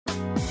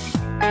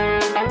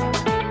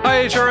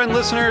HRN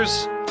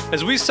listeners.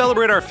 As we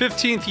celebrate our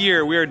 15th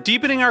year, we are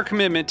deepening our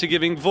commitment to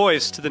giving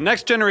voice to the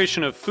next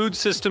generation of food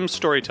systems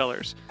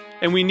storytellers,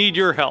 and we need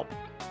your help.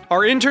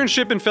 Our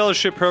internship and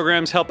fellowship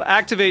programs help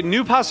activate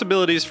new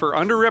possibilities for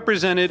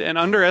underrepresented and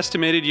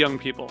underestimated young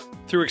people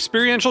through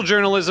experiential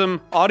journalism,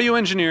 audio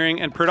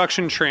engineering, and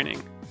production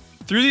training.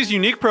 Through these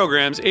unique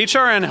programs,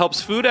 HRN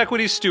helps food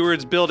equity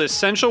stewards build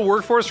essential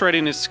workforce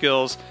readiness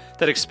skills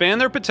that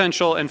expand their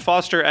potential and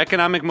foster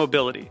economic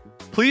mobility.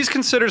 Please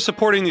consider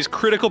supporting these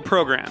critical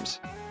programs.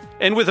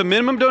 And with a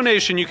minimum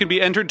donation, you can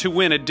be entered to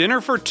win a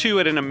dinner for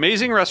two at an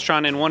amazing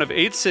restaurant in one of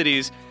 8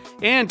 cities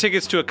and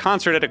tickets to a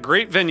concert at a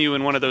great venue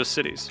in one of those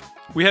cities.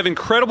 We have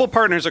incredible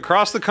partners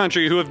across the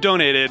country who have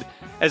donated,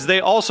 as they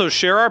also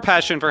share our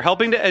passion for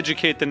helping to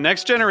educate the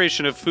next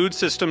generation of food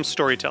systems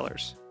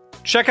storytellers.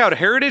 Check out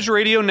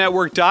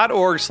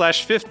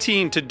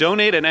heritageradionetwork.org/15 to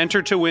donate and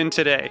enter to win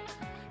today.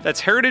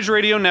 That's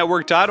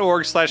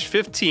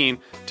heritageradionetwork.org/15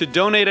 to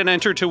donate and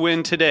enter to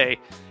win today.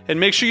 And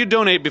make sure you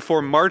donate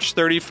before March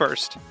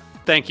 31st.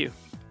 Thank you.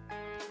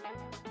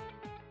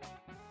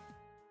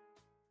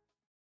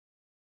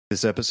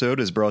 This episode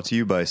is brought to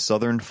you by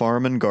Southern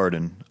Farm and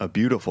Garden, a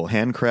beautiful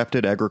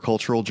handcrafted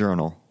agricultural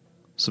journal.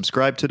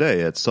 Subscribe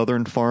today at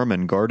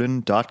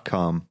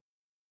southernfarmandgarden.com.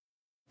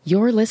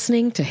 You're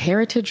listening to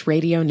Heritage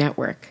Radio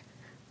Network.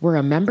 We're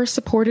a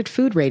member-supported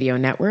food radio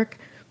network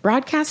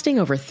broadcasting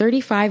over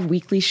 35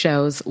 weekly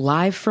shows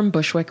live from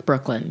Bushwick,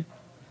 Brooklyn.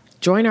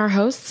 Join our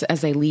hosts as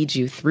they lead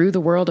you through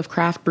the world of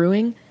craft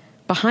brewing,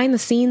 behind the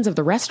scenes of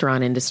the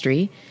restaurant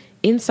industry,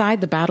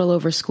 inside the battle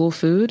over school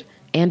food,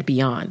 and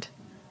beyond.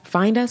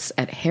 Find us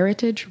at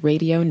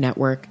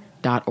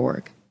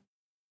heritageradionetwork.org.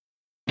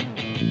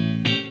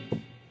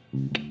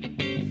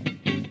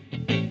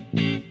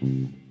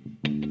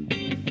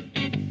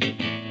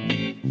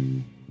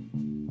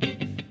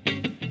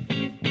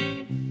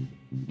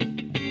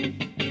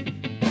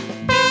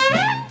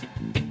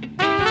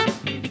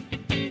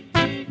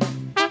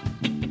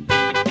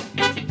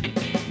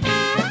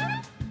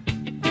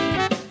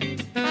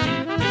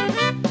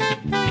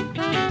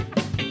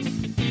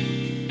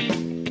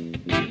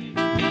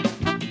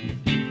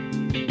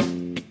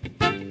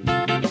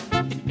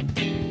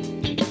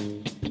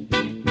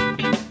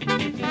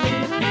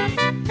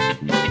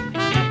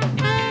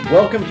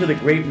 Welcome to the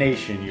Great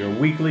Nation, your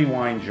weekly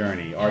wine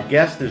journey. Our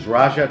guest is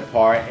Rajat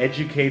Parr,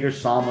 educator,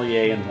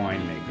 sommelier, and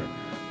winemaker.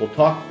 We'll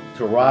talk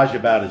to Raj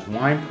about his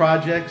wine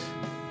projects,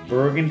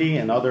 Burgundy,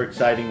 and other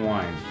exciting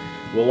wines.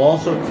 We'll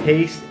also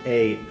taste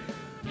a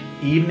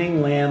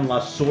Evening Land La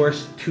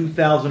Source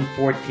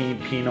 2014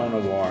 Pinot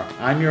Noir.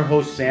 I'm your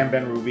host, Sam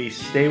Ben-Ruby.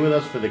 Stay with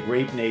us for the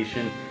Great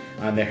Nation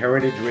on the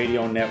Heritage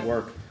Radio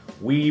Network.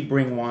 We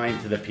bring wine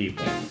to the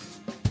people.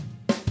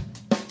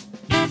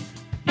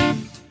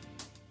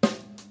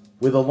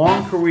 With a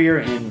long career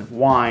in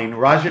wine,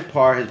 Rajat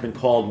Parr has been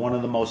called one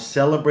of the most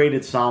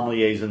celebrated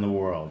sommeliers in the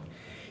world.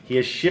 He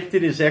has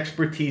shifted his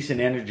expertise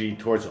and energy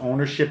towards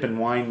ownership and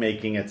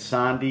winemaking at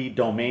Sandhi,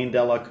 Domaine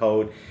de la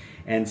Cote,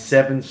 and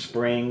Seven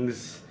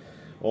Springs,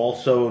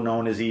 also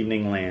known as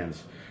Evening Land.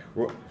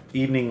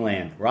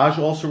 Raj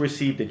also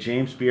received a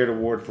James Beard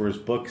Award for his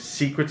book,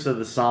 Secrets of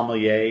the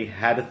Sommelier,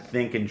 How to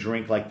Think and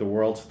Drink Like the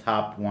World's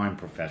Top Wine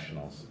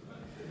Professionals.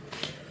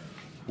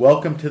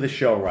 Welcome to the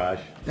show, Raj.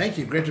 Thank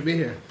you. Great to be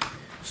here.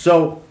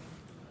 So,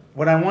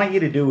 what I want you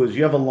to do is,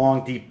 you have a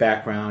long, deep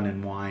background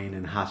in wine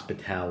and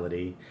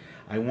hospitality.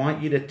 I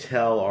want you to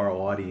tell our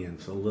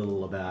audience a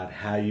little about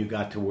how you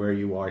got to where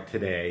you are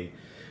today,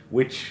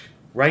 which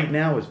right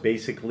now is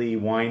basically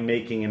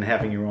winemaking and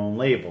having your own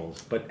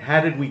labels. But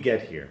how did we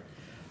get here?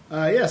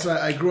 Yes,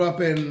 I grew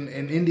up in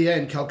India,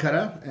 in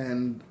Calcutta,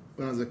 and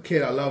when I was a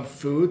kid, I loved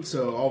food,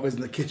 so always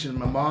in the kitchen with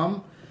my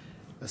mom.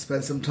 I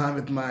spent some time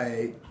with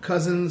my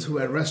cousins who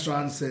had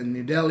restaurants in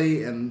New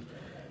Delhi, and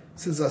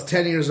since I was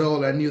 10 years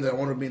old, I knew that I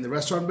wanted to be in the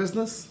restaurant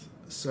business,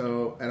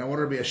 and I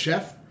wanted to be a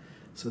chef.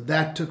 So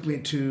that took me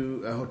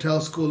to a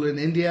hotel school in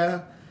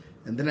India,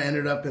 and then I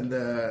ended up in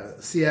the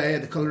CIA,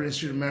 the Culinary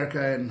Institute of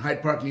America in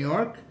Hyde Park, New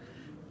York.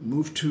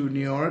 Moved to New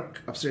York,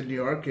 upstate New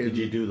York. Did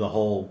you do the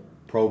whole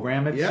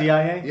program at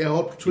CIA? Yeah,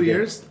 whole 2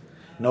 years.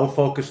 No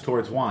focus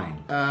towards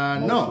wine?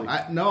 No,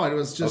 it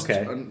was just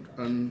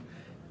on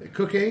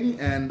cooking,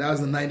 and that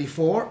was in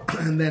 94.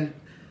 And then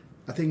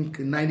I think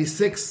in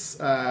 96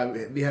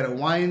 we had a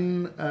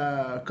wine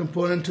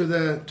component to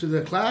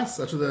the class,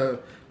 to the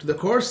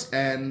course,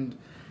 and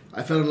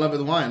I fell in love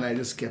with wine. I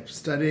just kept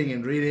studying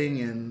and reading,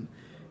 and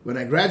when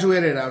I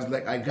graduated, I was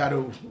like, I got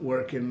to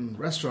work in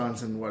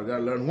restaurants and I got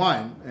to learn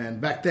wine.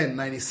 And back then,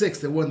 96,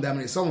 there weren't that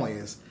many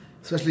sommeliers,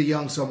 especially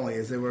young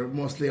sommeliers. They were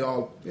mostly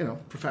all,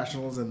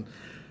 professionals and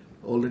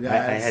older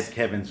guys. I had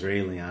Kevin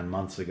Zraly on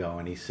months ago,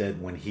 and he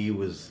said when he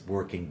was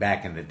working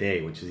back in the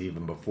day, which is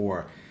even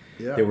before,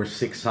 there were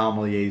 6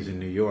 sommeliers in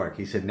New York.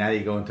 He said now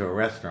you go into a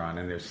restaurant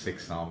and there's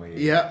 6 sommeliers.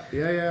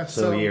 Yeah.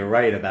 So you're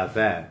right about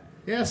that.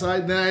 Yeah,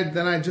 so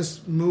then I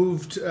just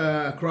moved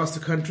across the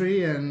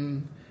country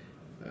and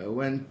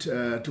went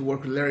to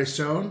work with Larry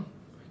Stone.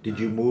 Did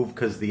you move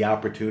because the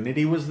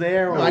opportunity was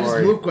there? No, I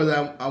just moved because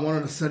I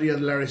wanted to study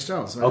under Larry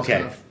Stone. So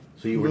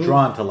So you were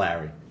drawn to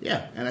Larry.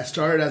 Yeah, and I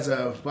started as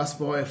a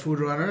busboy,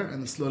 food runner,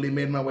 and slowly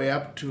made my way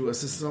up to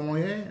assistant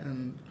sommelier.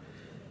 And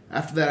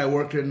after that, I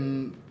worked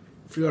in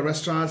a few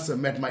restaurants. I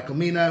met Michael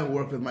Mina,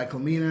 worked with Michael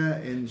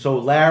Mina. So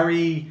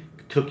Larry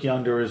took you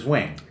under his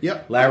wing.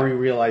 Yep. Larry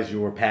realized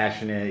you were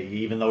passionate.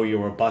 Even though you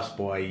were a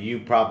busboy, you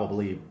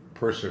probably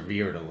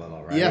persevered a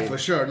little, right? Yeah, for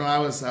sure. No, I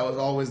was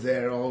always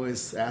there,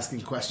 always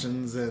asking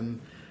questions and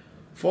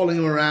following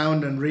him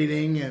around and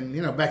reading.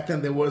 And back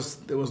then there was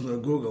no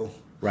Google.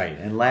 Right,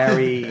 and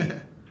Larry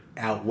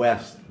out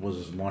west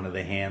was one of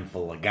the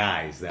handful of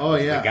guys that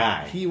was the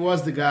guy. He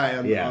was the guy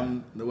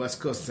on the west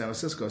coast of San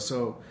Francisco.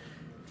 So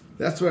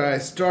that's where I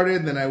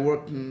started. Then I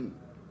worked in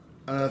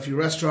a few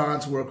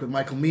restaurants, worked with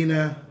Michael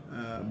Mina,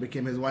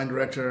 became his wine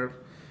director,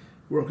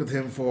 worked with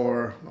him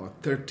for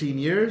 13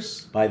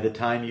 years. By the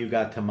time you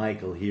got to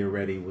Michael, he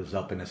already was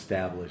up and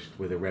established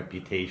with a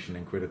reputation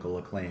and critical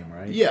acclaim,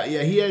 right? Yeah,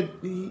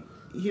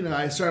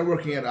 I started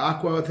working at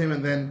Aqua with him,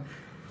 and then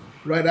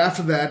right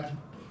after that,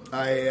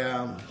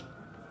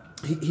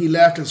 he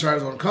left and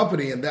started his own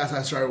company, and that's how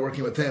I started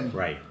working with him.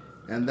 Right.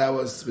 And that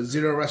was with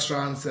 0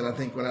 restaurants, and I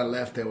think when I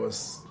left, there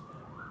was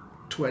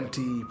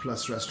 20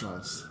 plus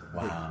restaurants.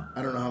 Wow.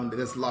 I don't know how many.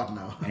 That's a lot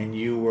now. And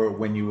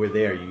when you were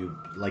there, you,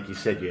 like you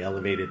said, you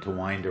elevated to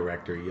wine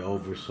director. You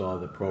oversaw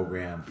the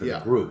program for the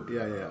group.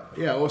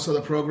 Yeah. Also the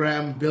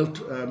program,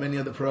 built many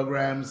of the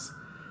programs,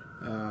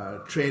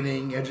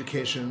 training,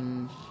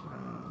 education.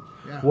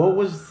 What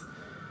was...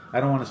 I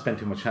don't want to spend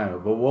too much time,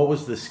 but what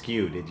was the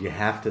skew? Did you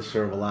have to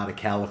serve a lot of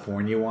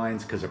California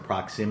wines because of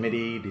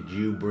proximity? Did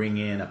you bring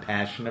in a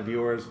passion of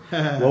yours?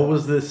 What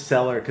was the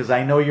cellar? Because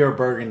I know you're a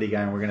Burgundy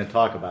guy, and we're going to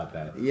talk about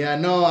that. Yeah,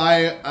 no,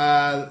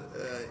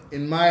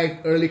 in my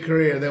early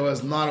career, there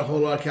was not a whole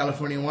lot of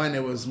California wine.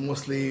 It was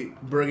mostly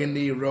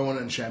Burgundy, Rhone,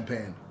 and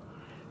Champagne.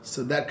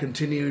 So that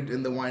continued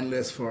in the wine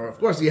list for... Of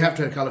course, you have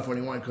to have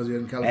California wine because you're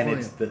in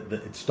California. And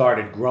it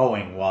started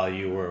growing while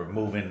you were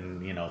moving,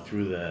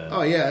 through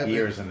the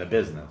years in the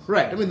business.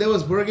 Right. I mean, there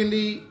was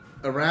Burgundy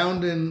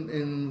around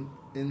in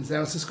San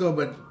Francisco,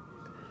 but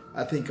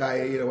I think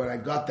when I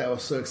got there, I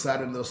was so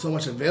excited. And there was so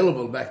much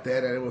available back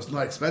then, and it was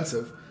not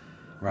expensive.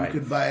 Right. You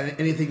could buy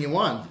anything you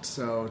want.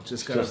 So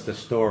just the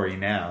story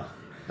now.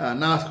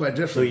 Now it's quite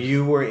different. So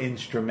you were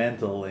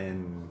instrumental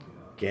in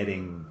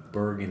getting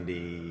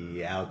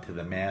Burgundy out to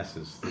the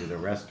masses through the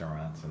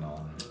restaurants and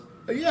all that.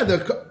 Yeah, there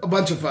are a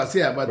bunch of us.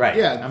 Yeah, but right.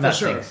 Yeah, I'm not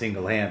saying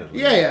single-handedly.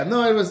 Yeah.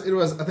 No, it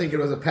was. I think it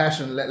was a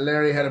passion.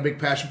 Larry had a big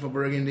passion for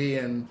Burgundy,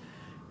 and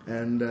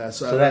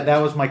so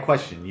that was my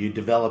question. You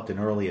developed an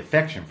early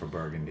affection for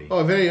Burgundy.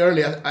 Oh, very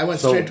early. I went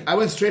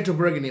straight to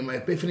Burgundy. My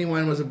epiphany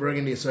wine was a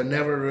Burgundy, so I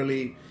never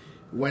really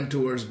went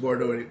towards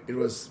Bordeaux. It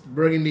was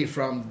Burgundy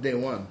from day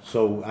one.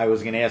 So I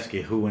was going to ask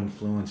you who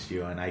influenced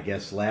you, and I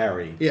guess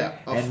Larry. Yeah.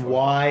 And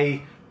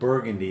why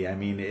Burgundy? I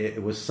mean,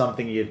 it was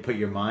something you'd put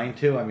your mind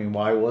to. I mean,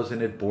 why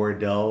wasn't it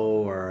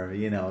Bordeaux, or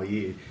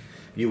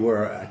you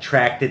were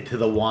attracted to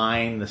the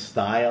wine, the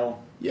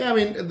style? Yeah, I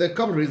mean, there are a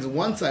couple of reasons.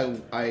 Once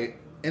I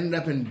ended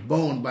up in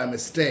Beaune by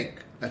mistake.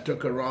 I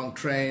took a wrong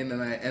train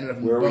and I ended up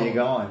in Where Beaune. were you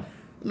going?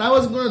 And I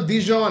was going to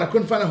Dijon. I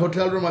couldn't find a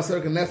hotel room. I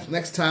said, okay,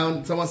 next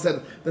town. Someone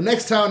said, the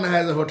next town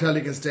has a hotel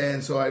you can stay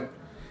in. So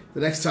the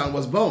next town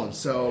was Beaune.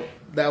 So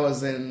that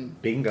was in...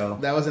 Bingo.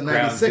 That was in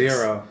Ground 96.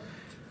 zero.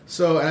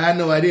 So, and I had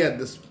no idea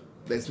this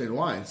place made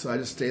wine. So I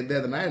just stayed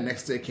there the night. The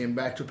next day came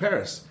back to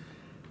Paris.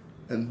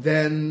 And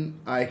then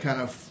I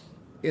kind of,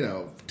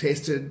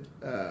 tasted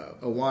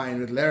a wine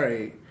with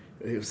Larry.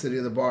 He was sitting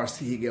at the bar.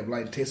 He gave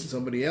blind taste to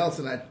somebody else.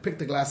 And I picked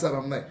the glass up.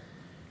 I'm like,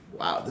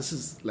 wow, this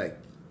is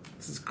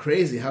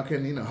crazy. How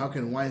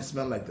can wine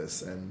smell like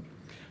this?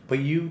 But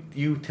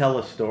you tell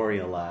a story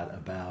a lot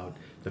about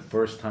the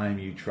first time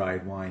you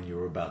tried wine. You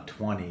were about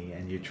 20,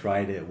 and you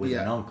tried it with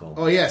an uncle.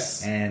 Oh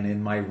yes. And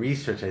in my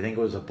research, I think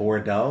it was a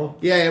Bordeaux.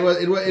 Yeah, it was.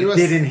 It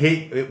didn't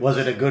hit. Was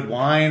it a good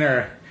wine,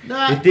 or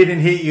nah, it didn't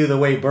hit you the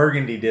way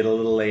Burgundy did a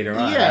little later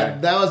on? Yeah,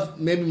 right? That was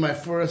maybe my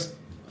first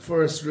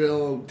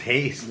real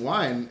taste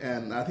wine,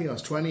 and I think I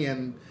was 20,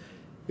 and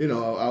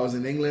I was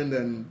in England,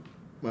 and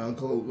my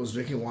uncle was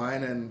drinking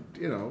wine, and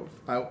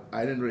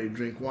I didn't really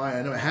drink wine.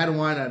 I never had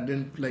wine. I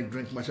didn't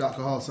drink much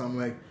alcohol, so I'm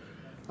like,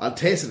 I'll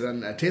taste it,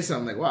 and I tasted it.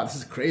 I'm like, wow, this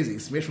is crazy.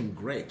 It's made from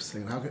grapes.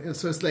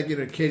 So it's like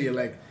you're a kid. You're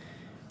like,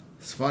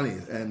 it's funny,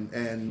 and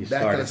you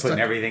that started kind of putting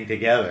everything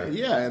together.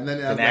 Yeah, and then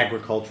it's an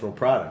agricultural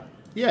product.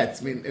 Yeah,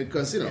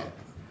 because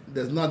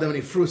there's not that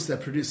many fruits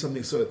that produce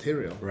something so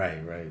ethereal.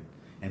 Right,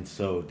 and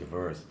so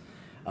diverse.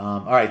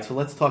 All right, so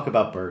let's talk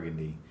about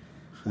Burgundy.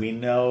 We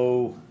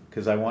know,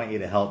 because I want you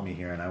to help me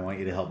here, and I want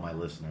you to help my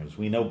listeners.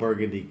 We know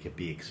Burgundy can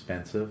be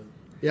expensive.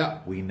 Yeah.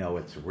 We know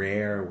it's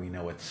rare. We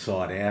know it's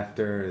sought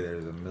after.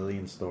 There's a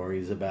million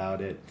stories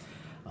about it.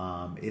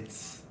 I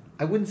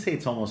wouldn't say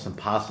it's almost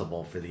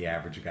impossible for the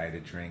average guy to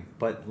drink,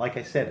 but like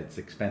I said, it's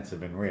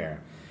expensive and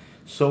rare.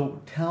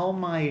 So tell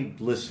my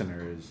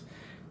listeners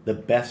the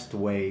best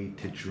way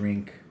to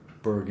drink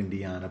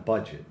Burgundy on a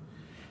budget.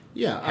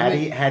 Yeah.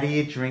 How do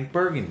you drink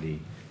Burgundy?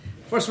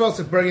 First of all,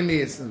 so Burgundy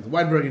is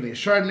white Burgundy is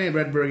Chardonnay,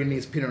 red Burgundy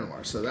is Pinot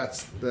Noir. So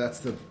that's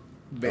the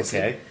basic.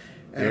 Okay.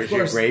 And there's of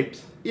course, your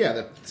grapes. Yeah,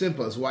 the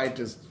simplest. White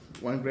is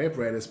one grape,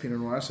 red is Pinot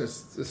Noir, so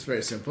it's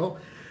very simple.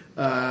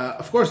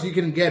 Of course, you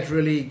can get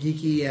really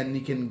geeky and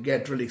you can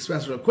get really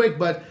expensive real quick,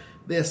 but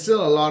there's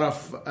still a lot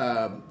of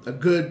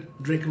good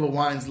drinkable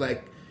wines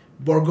like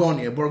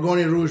Bourgogne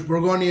Rouge.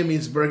 Bourgogne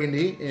means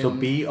Burgundy. So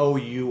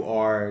Bourg.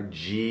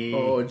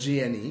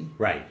 O-G-N-E.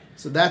 Right.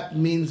 So that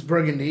means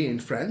Burgundy in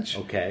French.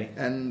 Okay.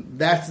 And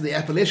that's the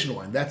appellation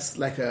wine. That's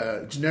like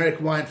a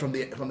generic wine from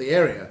the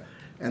area.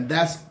 And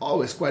that's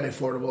always quite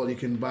affordable. You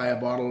can buy a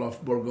bottle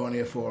of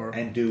Bourgogne for...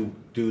 And do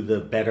the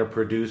better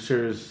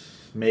producers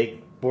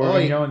make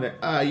Bourgogne?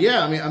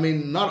 Yeah, I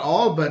mean, not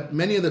all, but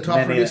many of the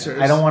top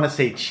producers. I don't want to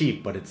say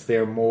cheap, but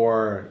they're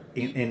more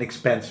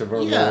inexpensive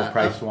or lower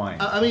priced wine.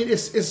 I mean,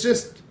 it's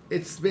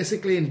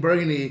basically in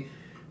Burgundy,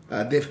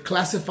 they've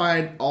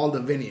classified all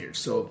the vineyards.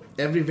 So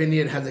every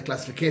vineyard has a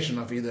classification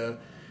of either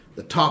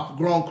the top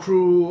Grand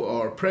Cru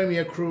or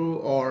Premier Cru,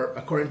 or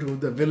according to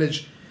the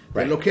village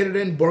they're located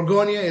in.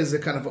 Bourgogne is a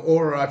kind of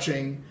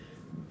overarching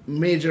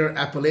major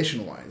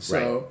appellation wine. So.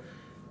 Right.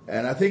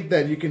 And I think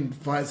that you can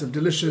find some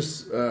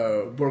delicious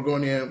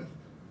Bourgogne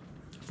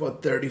for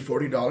 $30,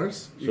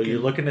 $40. So you're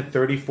looking at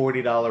 $30,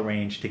 $40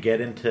 range to get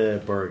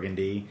into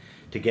Burgundy,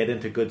 to get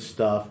into good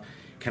stuff.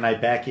 Can I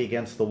back you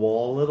against the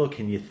wall a little?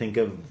 Can you think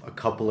of a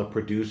couple of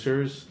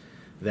producers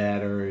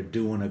that are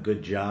doing a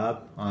good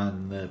job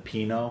on the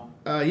Pinot?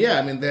 Yeah,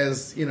 I mean,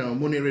 there's,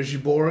 Mounier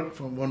Rigibourg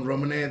from One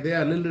Romanée. They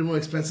are a little bit more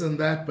expensive than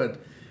that, but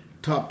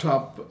top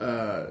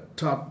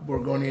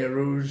Bourgogne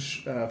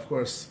Rouge, of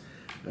course.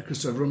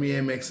 Christophe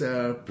Roumier makes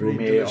a pretty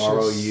delicious...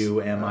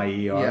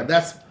 Roumeier. Yeah,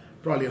 that's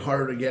probably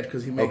harder to get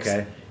because he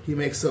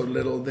makes so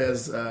little.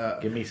 There's...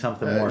 Give me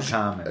something more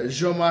common.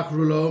 Jean-Marc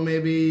Rouleau,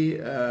 maybe.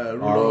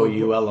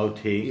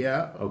 Roulot.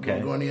 Yeah, okay.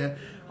 Bourgogne.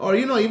 Or,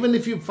 even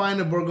if you find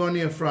a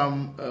Bourgogne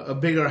from a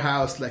bigger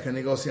house, like a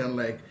negociant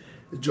like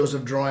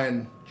Joseph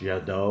Drouin.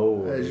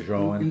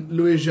 Drouin.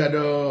 Louis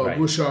Jadot, right.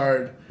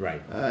 Bouchard.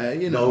 Right.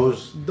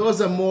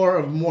 Those are more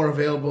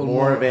available.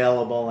 More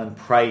available and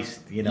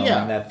priced, in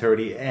that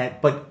 30.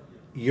 But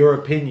your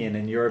opinion,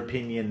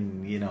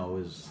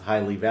 is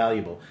highly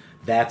valuable.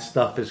 That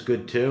stuff is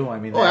good too? I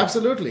mean...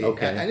 absolutely.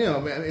 Okay.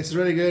 And, it's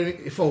really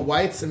good. For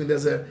whites, I mean,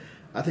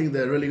 I think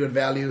the really good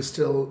values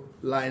still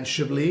lie in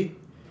Chablis.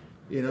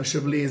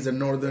 Chablis is the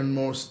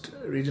northernmost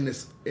region.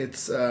 It's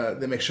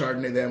they make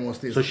Chardonnay there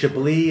mostly. So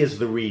Chablis is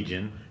the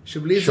region.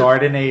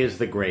 Chardonnay is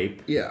the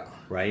grape. Yeah.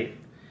 Right?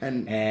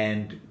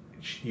 And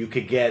you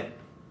could get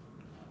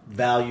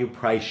value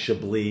price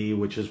Chablis,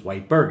 which is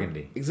white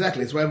Burgundy.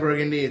 Exactly. It's white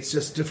Burgundy. It's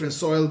just different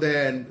soil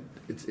there, and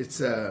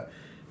it's a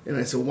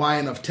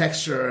wine of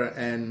texture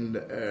and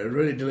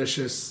really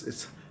delicious.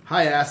 It's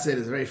high acid.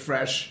 It's very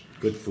fresh.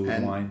 Good food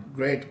and wine.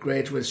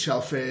 Great with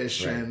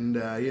shellfish, right. And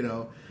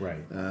right.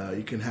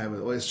 You can have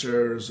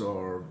oysters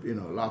or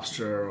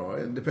lobster, or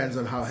it depends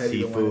on how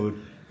heavy seafood. The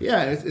wine.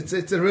 Yeah,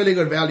 it's a really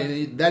good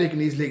value. That you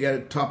can easily get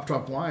a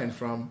top wine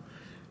from.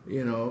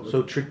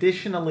 So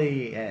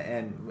traditionally,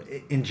 and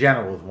in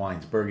general with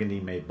wines, Burgundy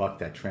may buck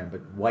that trend,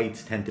 but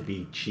whites tend to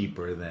be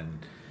cheaper than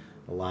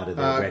a lot of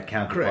their red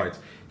counterparts.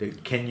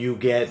 Correct. Can you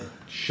get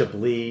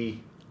Chablis?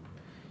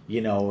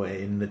 In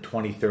the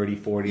 $20,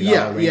 $30,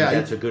 $40 range,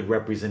 that's a good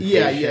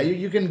representation. Yeah.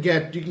 You can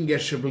get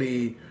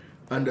Chablis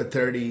under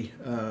 30.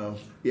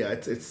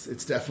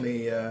 It's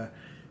definitely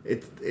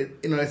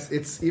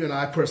it's even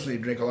I personally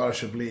drink a lot of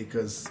Chablis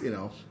because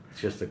it's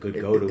just a good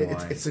go-to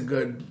wine. It's a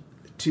good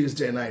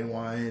Tuesday night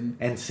wine.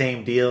 And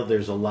same deal.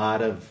 There's a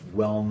lot of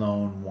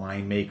well-known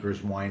winemakers,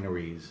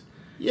 wineries.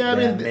 Yeah,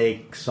 that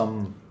make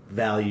some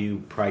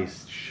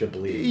value-priced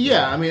Chablis.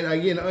 Yeah, I mean,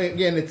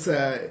 again, it's.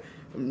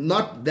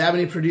 Not that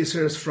many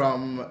producers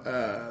from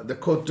the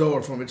Cote d'Or,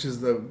 which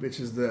is the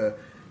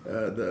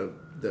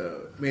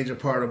major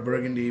part of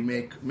Burgundy,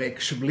 make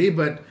Chablis.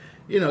 But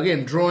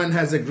again, Drouin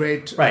has a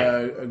great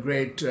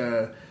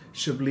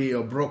Chablis,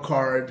 or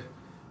Brocard.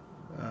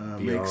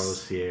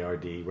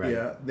 Brocard, right?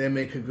 Yeah, they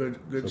make a good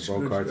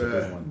Brocard's a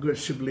good one. Good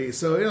Chablis.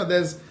 So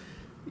there's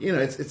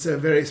it's a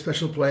very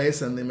special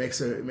place, and it makes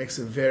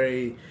a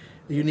very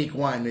unique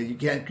wine. You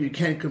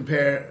can't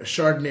compare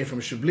Chardonnay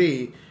from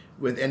Chablis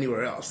with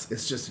anywhere else.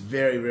 It's just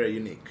very, very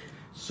unique.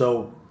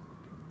 So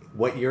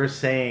what you're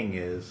saying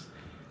is,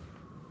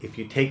 if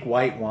you take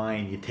white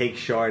wine, you take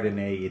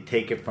Chardonnay, you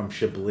take it from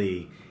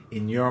Chablis,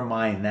 in your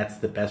mind, that's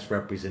the best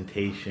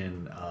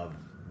representation of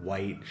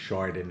white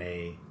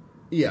Chardonnay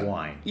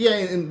wine. Yeah,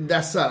 and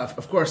that's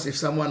of course, if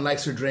someone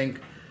likes to drink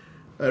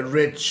a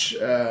rich,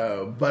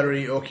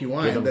 buttery, oaky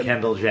wine, give them then,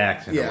 Kendall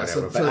Jackson or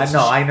whatever. So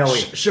I know.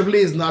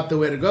 Chablis is not the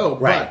way to go.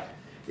 Right. But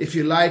if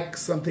you like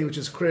something which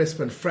is crisp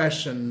and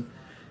fresh and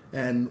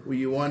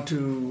you want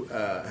to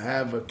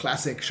have a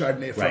classic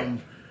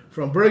Chardonnay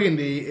from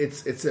Burgundy,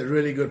 it's a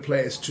really good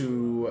place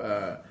to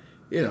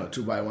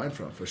buy wine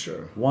from, for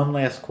sure. One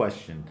last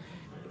question.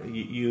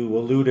 You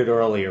alluded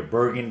earlier,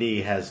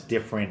 Burgundy has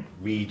different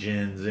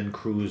regions and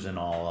crus and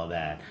all of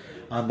that.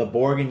 On the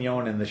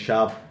Bourguignon and the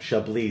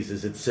Chablis,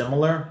 is it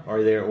similar?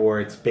 Or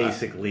it's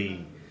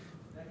basically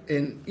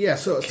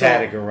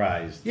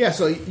categorized.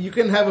 So you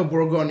can have a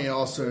Bourgogne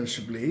also in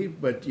Chablis,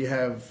 but you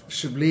have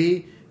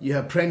Chablis, you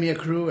have Premier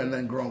Cru, and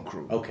then Grand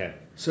Cru. Okay.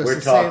 So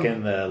we're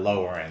talking the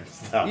lower end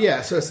stuff.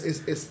 Yeah, so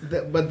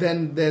but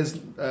then there's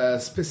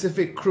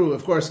specific cru.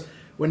 Of course,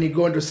 when you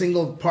go into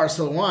single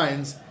parcel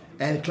wines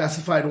and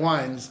classified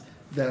wines,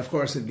 then of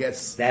course it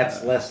gets...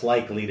 That's less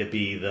likely to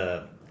be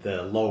the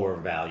lower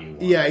value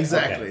wine. Yeah,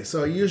 exactly. Okay.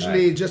 So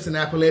usually just an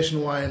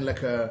appellation wine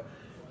like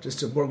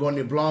just a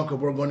Bourgogne Blanc or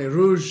Bourgogne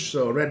Rouge,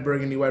 so red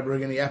Burgundy, white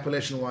Burgundy,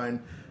 appellation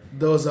wine,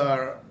 those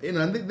are,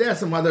 and there are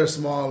some other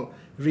small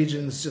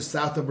regions just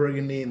south of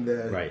Burgundy in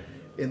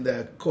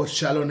the Cote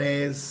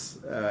Chalonnaise,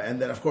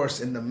 and then of course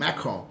in the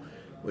Macon,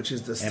 which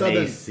is the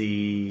southern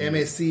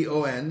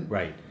MACON,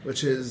 right?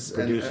 Which is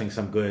producing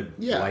some good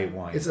white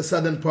wine. It's a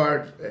southern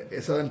part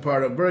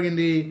of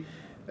Burgundy.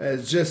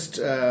 It's just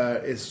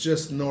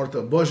north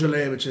of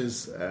Beaujolais, which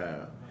is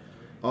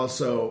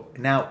also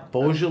now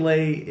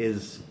Beaujolais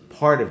is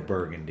part of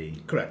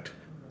Burgundy, correct?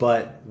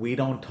 But we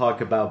don't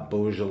talk about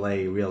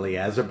Beaujolais really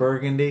as a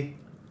Burgundy.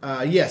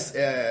 Yes,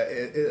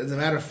 as a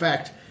matter of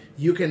fact,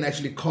 you can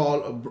actually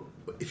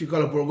if you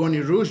call a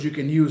Bourgogne Rouge, you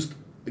can use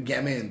a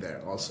Gamay in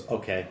there also.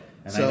 Okay.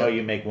 And so, I know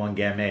you make one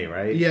Gamay,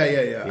 right? Yeah.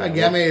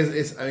 Gamay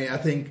is, I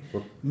think,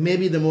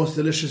 maybe the most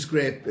delicious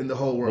grape in the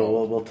whole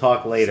world. We'll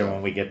talk later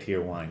when we get to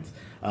your wines.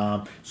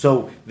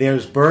 So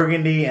there's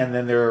Burgundy, and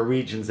then there are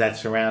regions that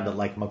surround it,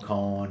 like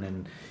Macon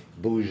and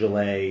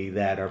Beaujolais,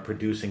 that are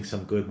producing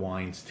some good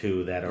wines,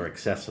 too, that are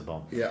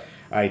accessible. Yeah.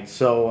 All right,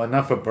 so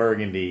enough of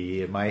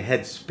Burgundy. My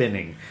head's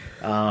spinning.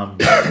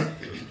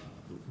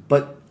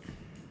 But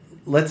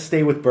let's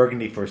stay with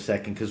Burgundy for a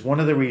second, because one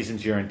of the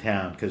reasons you're in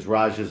town, because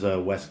Raj is a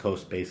West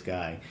Coast-based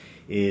guy,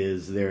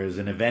 is there's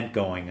an event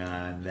going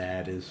on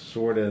that is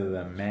sort of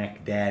the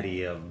Mac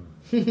Daddy of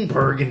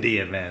Burgundy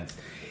events.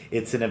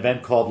 It's an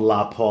event called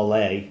La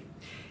Paulee,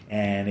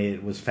 and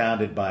it was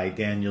founded by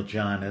Daniel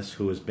Jonas,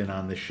 who has been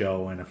on the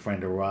show and a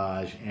friend of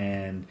Raj,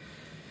 and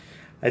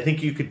I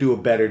think you could do a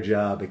better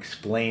job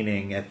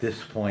explaining at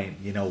this point,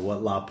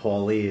 what La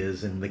Paulee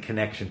is and the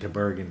connection to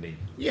Burgundy.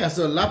 Yeah,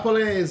 so La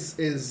Paulee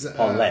is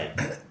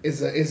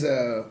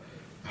a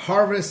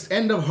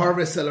end of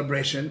harvest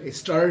celebration. It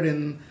started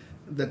in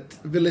the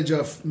village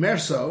of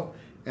Meursault,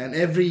 and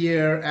every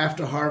year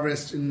after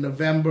harvest in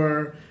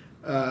November,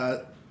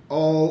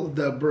 all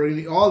the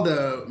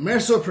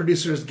Meursault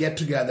producers get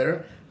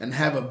together and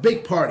have a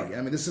big party.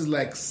 I mean, this is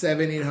like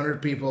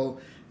 700-800 people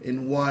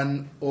in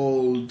one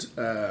old,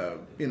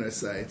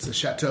 it's a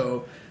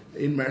chateau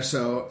in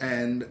Meursault,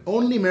 and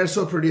only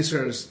Meursault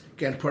producers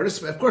can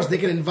participate. Of course, they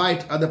can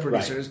invite other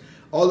producers. Right.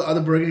 All the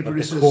other Burgundy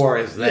producers. The core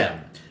is them.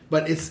 Yeah,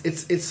 but it's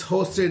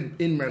hosted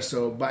in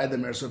Meursault by the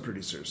Meursault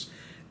producers,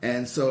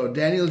 and so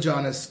Daniel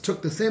Jonas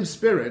took the same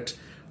spirit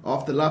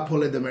of the La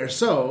Paulee de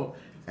Meursault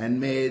and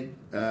made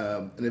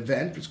an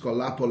event which is called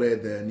La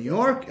Paulee de New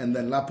York and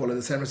then La Paulee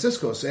de San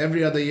Francisco. So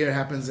every other year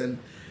happens, and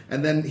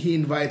then he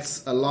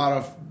invites a lot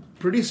of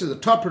producers, the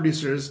top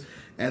producers,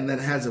 and then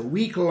has a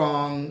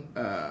week-long,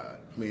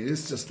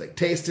 it's just like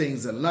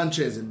tastings and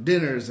lunches and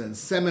dinners and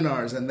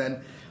seminars, and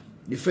then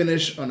you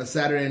finish on a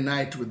Saturday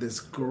night with this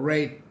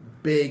great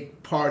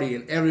big party,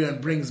 and everyone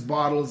brings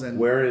bottles. And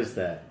where is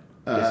that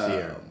this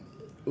year?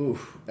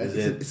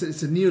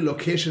 It's a new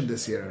location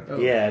this year. Oh.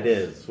 Yeah, it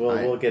is.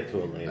 We'll get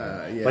to it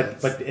later.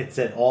 But it's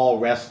at all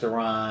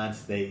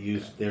restaurants.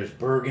 There's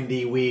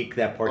Burgundy Week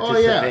that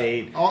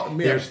participate.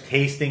 There's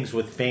tastings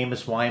with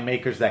famous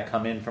winemakers that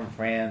come in from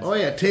France. Oh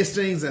yeah,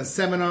 tastings and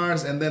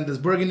seminars, and then there's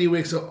Burgundy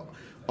Week. So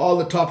all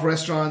the top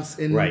restaurants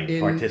in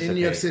New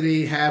York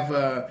City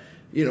have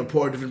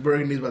pour different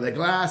Burgundies by the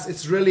glass.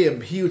 It's really a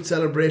huge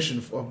celebration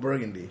of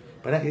Burgundy.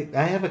 But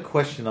I have a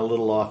question a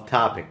little off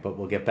topic, but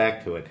we'll get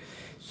back to it.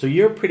 So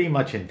you're pretty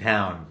much in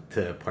town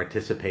to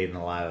participate in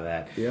a lot of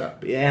that. Yeah.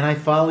 And I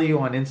follow you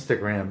on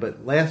Instagram,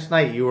 but last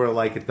night you were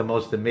like at the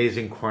most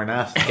amazing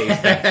Cornas tasting.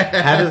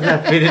 How does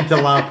that fit into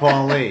La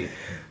Paulee?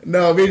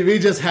 No, we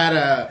just had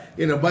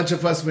a bunch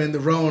of us were in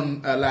the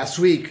Rhone last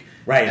week.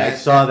 Right, I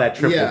saw that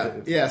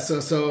triple. Yeah.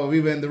 So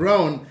we were in the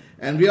Rhone,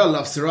 and we all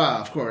love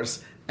Syrah, of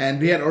course, and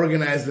we had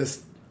organized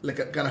this like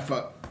a kind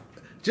of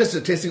just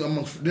a tasting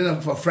dinner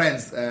for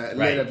friends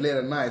late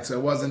at night. So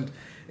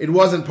it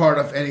wasn't part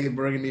of any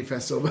Burgundy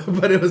festival,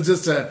 but it was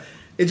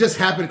it just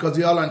happened because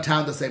we all were in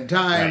town at the same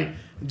time. Right.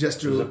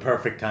 Just to it was a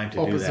perfect time to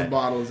open do that. some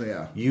bottles,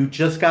 yeah. You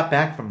just got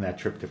back from that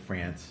trip to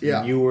France. Yeah.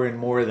 And you were in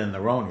more than the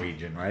Rhone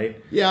region,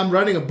 right? Yeah, I'm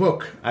writing a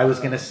book. I was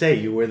going to say,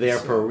 you were there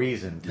for a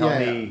reason. Tell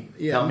me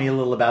a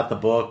little about the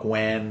book,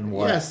 when,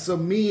 what. Yes, so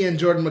me and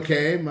Jordan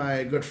McKay,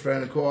 my good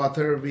friend and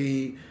co-author,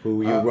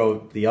 who you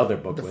wrote the other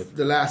book with.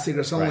 The Last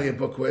Secret Sommelier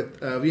book with.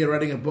 We are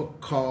writing a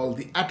book called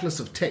The Atlas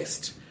of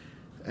Taste.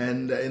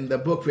 And in the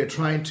book, we're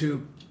trying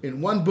to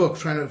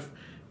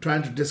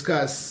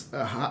discuss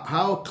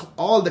how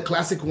all the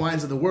classic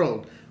wines of the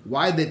world,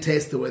 why they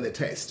taste the way they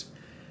taste.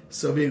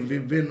 So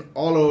we've been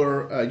all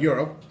over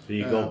Europe. So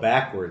you go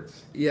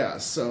backwards. Yeah,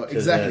 so to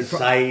exactly. The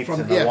sites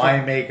and the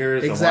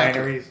winemakers, the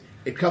wineries.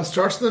 It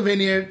starts in the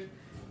vineyard,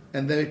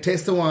 and then we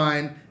taste the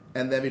wine,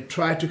 and then we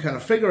try to kind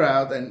of figure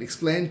out and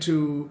explain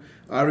to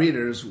our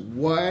readers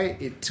why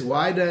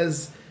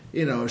does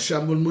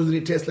Shambul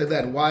Muzri taste like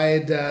that? Why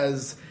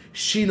does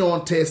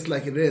Chinon taste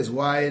like it is?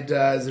 Why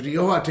does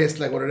Rioja taste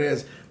like what it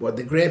is? What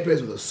the grape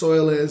is, what the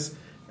soil is,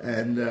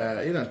 and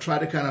try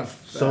to kind of.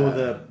 So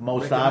the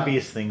most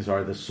obvious things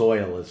are the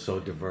soil is so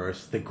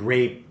diverse, the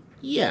grape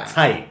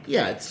type.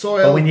 Yeah, it's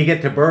soil. But when you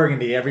get to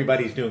Burgundy,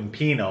 everybody's doing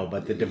Pinot,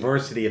 but the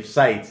diversity of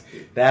sites,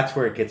 that's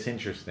where it gets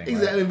interesting.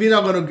 Exactly. Right? We're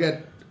not going to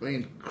get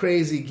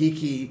crazy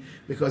geeky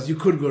because you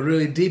could go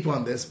really deep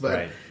on this,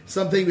 but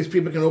something which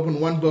people can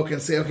open one book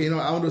and say, okay,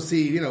 I want to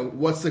see,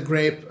 what's the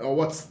grape or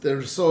what's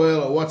the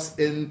soil or what's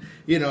in,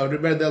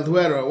 Ribera del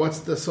Duero, or what's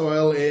the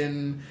soil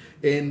in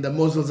the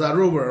Mosel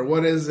Zaruba, or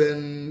what is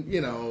in,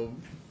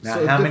 Now,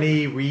 so how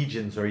many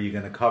regions are you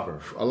going to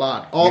cover? A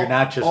lot. You're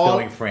not just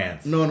doing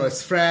France. No,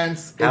 it's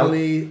France,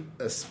 Italy,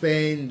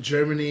 Spain,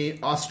 Germany,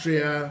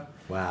 Austria.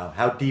 Wow.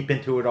 How deep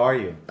into it are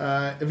you?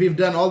 We've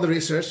done all the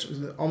research,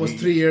 almost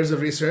 3 years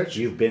of research.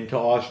 You've been to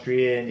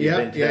Austria and you've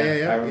been to...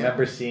 Yeah. I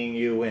remember seeing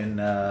you in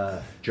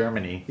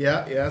Germany.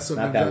 Yeah. So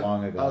not that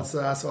long ago.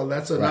 Alsace, all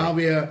that. So now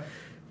we are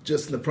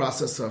just in the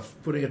process of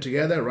putting it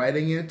together,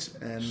 writing it.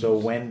 And so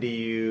when do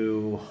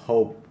you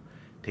hope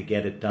to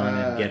get it done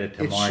and get it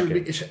to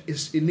market?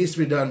 It needs to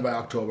be done by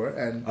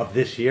October of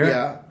this year.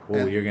 Yeah.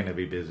 Oh, you're going to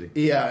be busy.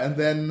 Yeah, and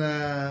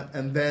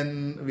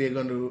then we are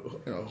going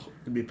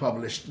to be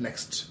published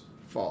next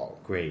fall.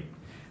 Great.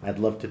 I'd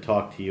love to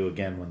talk to you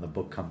again when the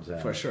book comes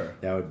out. For sure.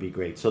 That would be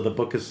great. So the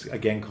book is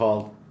again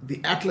called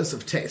The Atlas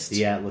of Taste.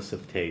 The Atlas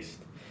of Taste.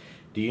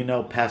 Do you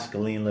know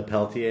Pascaline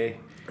Lepelletier?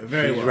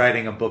 Very well. She's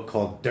writing a book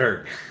called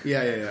Dirt.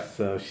 Yeah.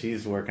 So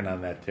she's working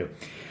on that too.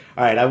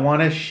 All right, I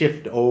want to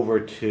shift over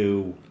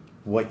to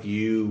what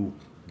you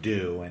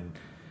do. And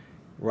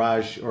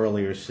Raj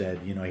earlier said,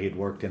 he had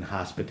worked in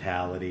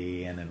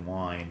hospitality and in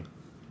wine.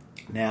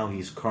 Now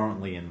he's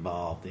currently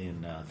involved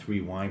in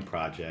 3 wine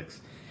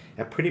projects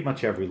at pretty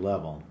much every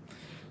level.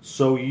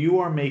 So you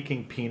are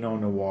making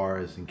Pinot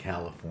Noirs in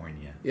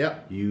California.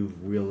 Yep.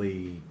 You've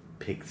really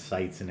picked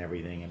sites and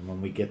everything. And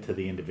when we get to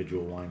the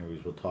individual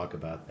wineries, we'll talk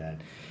about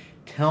that.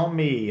 Tell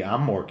me,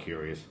 I'm more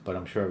curious, but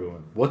I'm sure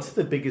everyone, what's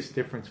the biggest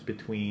difference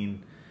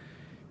between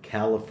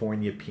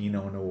California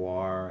Pinot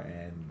Noir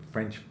and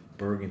French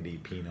Burgundy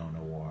Pinot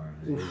Noir?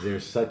 Is there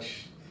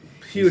such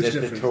huge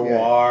difference? difference? The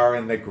terroir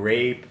and the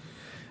grape.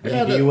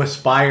 Do you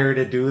aspire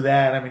to do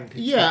that? I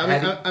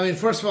mean,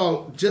 first of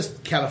all,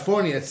 just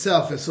California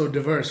itself is so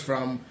diverse,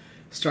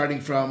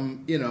 starting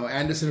from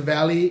Anderson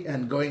Valley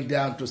and going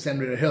down to San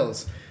Rita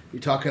Hills.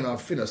 You're talking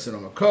of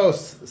Sonoma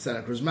Coast,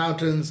 Santa Cruz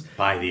Mountains,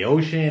 by the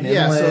ocean.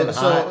 Inland,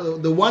 so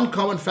the one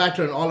common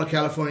factor in all of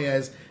California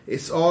is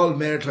it's all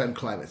maritime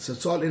climate. So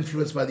it's all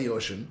influenced by the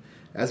ocean.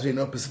 As we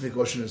know, Pacific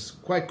Ocean is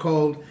quite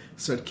cold,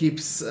 so it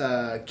keeps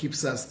the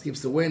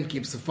wind,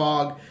 keeps the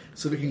fog,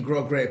 so we can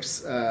grow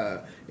grapes.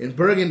 In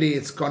Burgundy,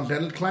 it's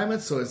continental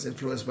climate, so it's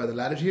influenced by the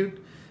latitude.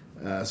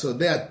 So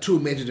there are 2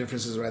 major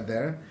differences right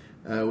there.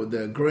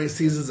 The growing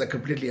seasons are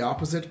completely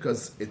opposite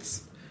because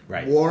it's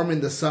warm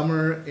in the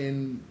summer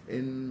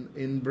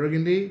in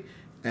Burgundy,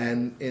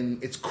 and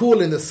it's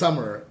cool in the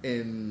summer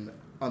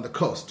on the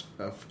coast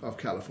of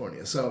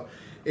California. So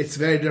it's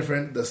very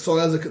different. The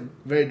soils are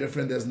very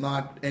different. There's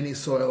not any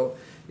soil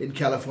in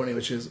California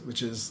which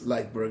is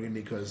like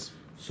Burgundy because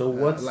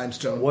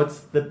limestone. What's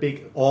the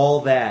big? All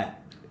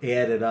that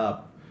added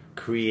up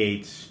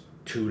creates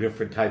 2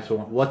 different types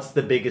of. What's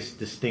the biggest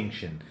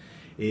distinction?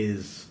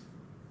 Is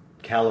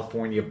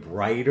California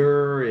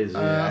brighter?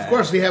 Of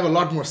course, we have a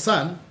lot more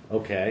sun.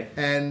 Okay.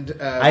 And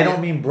I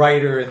don't mean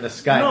brighter in the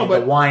sky. No,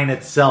 but the wine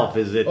itself,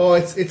 is it? Oh,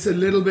 it's a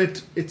little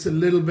bit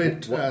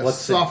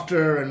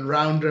softer and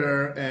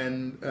rounder,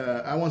 and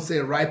I won't say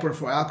riper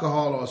for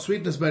alcohol or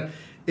sweetness, but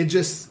it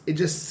just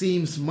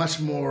seems much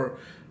more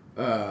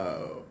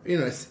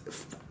it's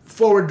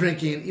forward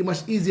drinking,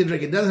 much easier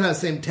drinking. It doesn't have the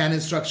same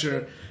tannin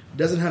structure. It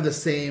doesn't have the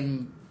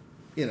same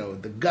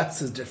the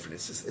guts is different.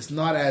 It's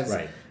not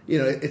as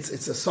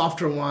it's a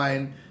softer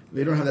wine.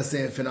 We don't have the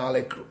same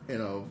phenolic,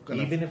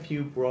 Even if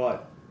you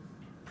brought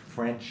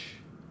French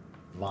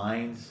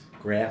vines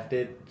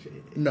grafted,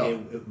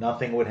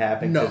 nothing would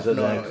happen because of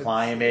the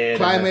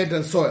climate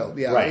and soil.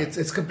 Yeah, right.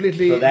 It's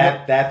completely. So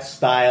that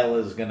style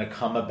is going to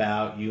come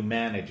about. You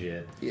manage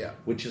it. Yeah,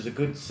 which is a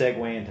good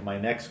segue into my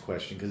next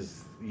question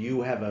because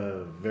you have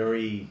a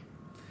very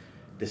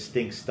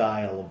distinct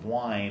style of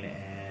wine,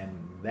 and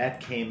that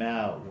came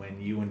out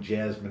when you and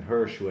Jasmine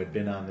Hirsch, who had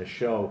been on the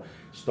show,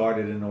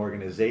 started an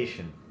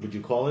organization. Would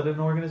you call it an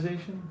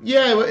organization?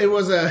 Yeah, it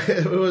was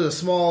a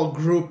small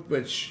group,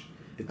 which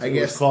I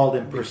guess was called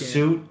In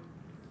Pursuit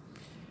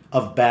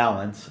of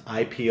Balance,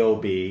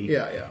 IPOB.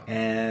 Yeah.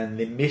 And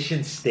the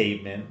mission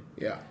statement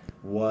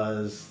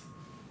was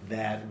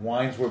that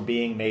wines were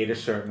being made a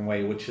certain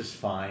way, which is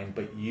fine,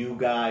 but you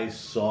guys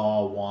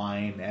saw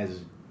wine as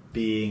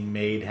being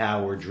made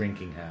how or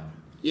drinking how.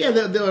 Yeah,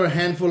 there were a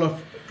handful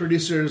of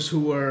producers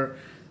who were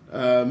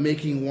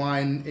making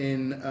wine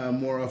in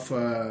more of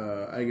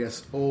a, I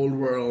guess, old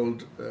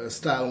world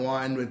style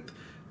wine with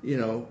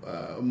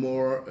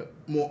more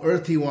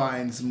earthy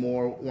wines,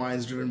 more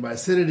wines driven by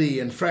acidity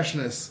and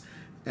freshness,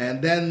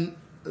 and then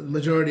the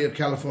majority of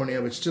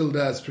California, which still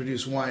does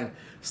produce wine,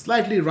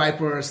 slightly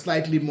riper,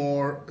 slightly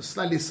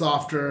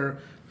softer,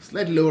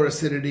 slightly lower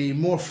acidity,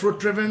 more fruit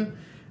driven.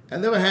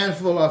 And there were a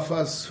handful of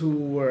us who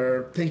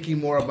were thinking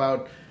more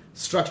about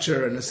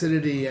structure and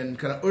acidity and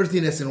kind of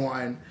earthiness in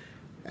wine.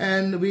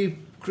 And we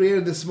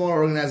created this small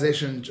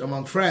organization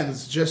among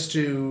friends just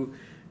to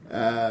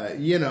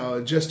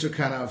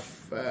kind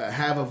of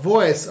have a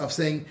voice of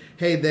saying,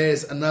 hey,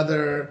 there's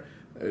another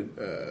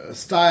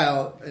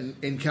style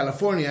in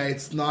California.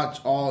 It's not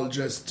all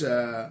just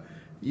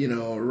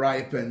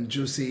ripe and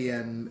juicy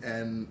and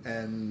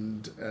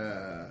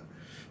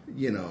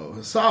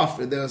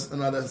soft. There was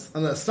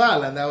another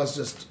style, and that was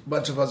just a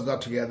bunch of us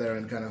got together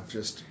and kind of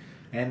just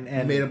and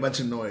made a bunch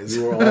of noise.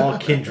 You were all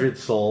kindred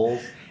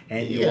souls,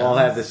 and you all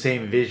have the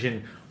same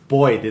vision.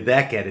 Boy, did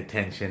that get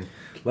attention.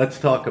 Let's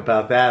talk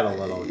about that a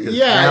little. Because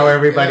now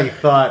everybody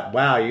thought,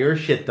 wow, your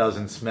shit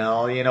doesn't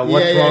smell.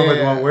 What's wrong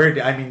with what we're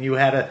doing? I mean, you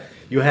had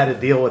to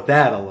deal with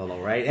that a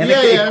little, right? And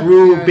it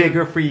grew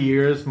bigger for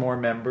years, more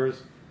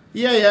members.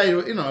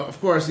 Of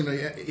course,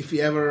 if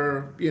you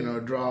ever,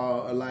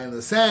 draw a line in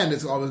the sand,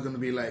 it's always going to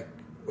be like,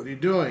 what are you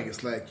doing?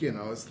 It's like, and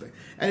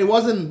it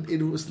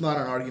was not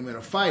an argument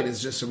or fight.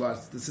 It's just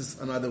about, this is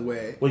another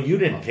way. Well, you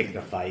didn't pick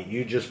the fight.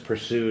 You just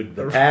pursued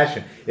the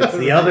passion. It's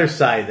the other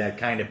side that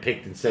kind of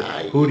picked and said,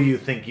 who do you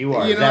think you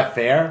are? Is that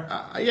fair?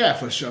 Yeah,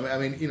 for sure. I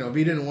mean,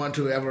 we didn't want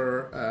to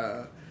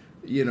ever,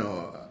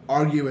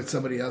 argue with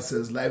somebody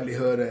else's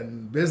livelihood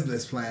and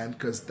business plan,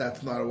 because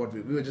that's not what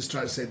we were just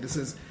trying to say, this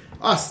is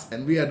us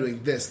and we are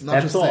doing this. Not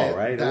that's to say all,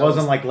 right? It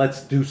wasn't like,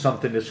 let's do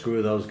something to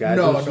screw those guys.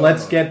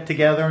 Let's get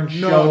together and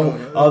show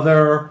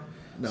other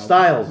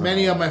styles.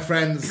 Many of my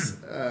friends,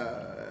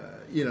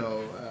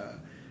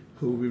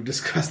 who we've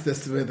discussed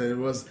this with, it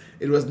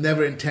was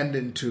never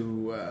intended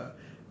to,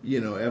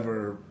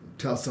 ever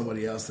tell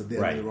somebody else that they're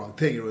doing the wrong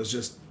thing. It was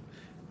just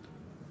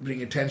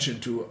bring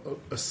attention to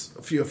a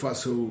few of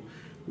us who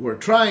were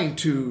trying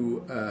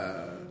to,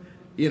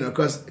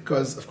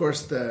 because of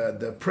course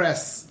the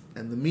press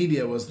and the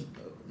media was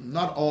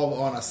not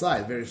all on our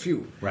side, very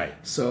few. Right.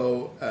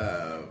 So,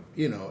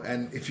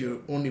 and if you're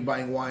only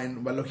buying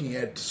wine by looking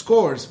at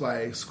scores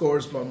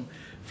from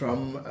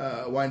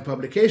wine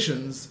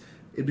publications,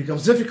 it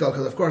becomes difficult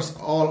because, of course,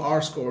 all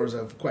our scores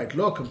are quite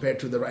low compared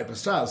to the riper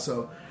style.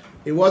 So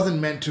it wasn't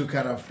meant to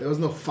there was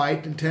no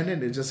fight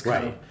intended. It just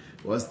kind of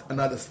was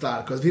another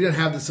style because we didn't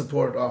have the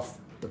support of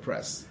the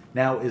press.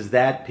 Now, is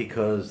that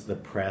because the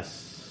press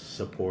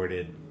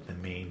supported the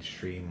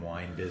mainstream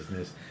wine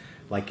business?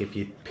 Like if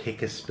you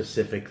pick a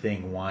specific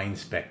thing, Wine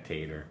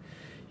Spectator,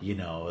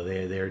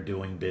 they're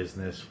doing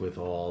business with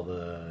all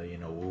the,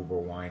 Uber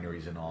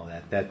wineries and all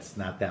that. That's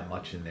not that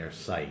much in their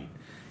site.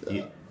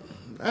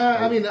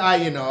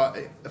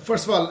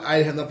 First of all,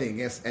 I have nothing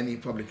against any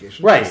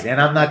publication. Right,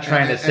 and I'm not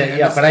trying to say,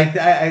 but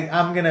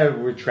I'm going to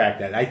retract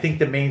that. I think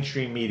the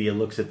mainstream media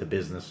looks at the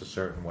business a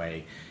certain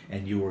way,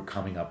 and you were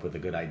coming up with a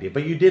good idea.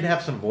 But you did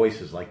have some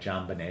voices like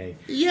John Bonet.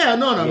 Yeah,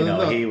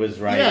 no. He was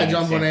right. Yeah,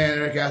 John Bonet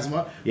and Eric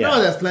Asimov. Yeah.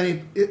 No, there's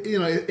plenty.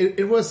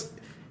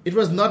 It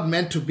was not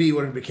meant to be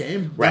what it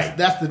became. Right.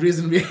 That's the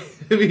reason we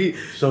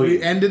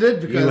ended it.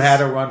 Because you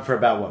had a run for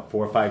about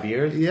 4 or 5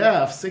 years?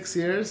 Yeah, 6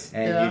 years.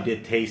 And you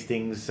did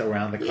tastings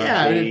around the country?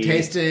 Yeah, I did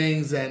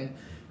tastings. And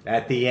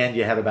at the end,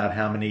 you had about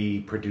how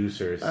many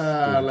producers?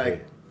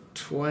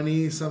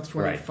 20, some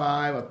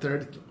 25 or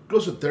 30,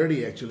 close to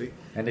 30 actually.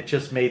 And it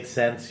just made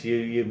sense.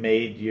 You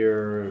made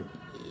your...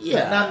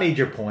 Not made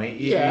your point.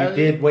 You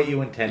did what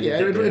you intended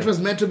to do. It was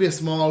meant to be a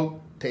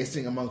small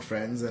tasting among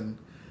friends, and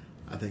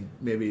I think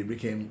maybe it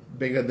became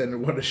bigger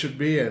than what it should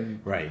be.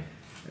 And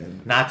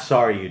not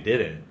sorry you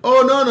did it.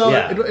 Oh, no.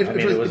 Yeah.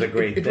 It was a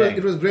great thing.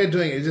 It was great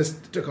doing it. It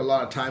just took a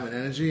lot of time and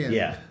energy.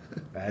 And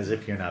as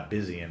if you're not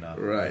busy enough.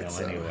 Right.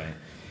 Anyway.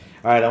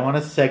 All right, I want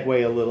to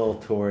segue a little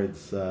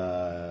towards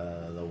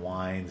the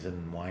wines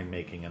and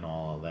winemaking and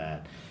all of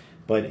that.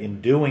 But in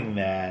doing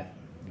that,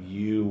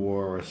 you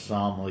were a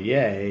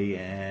sommelier,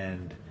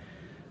 and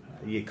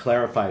you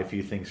clarify a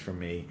few things for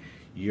me.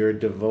 You're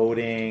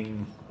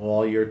devoting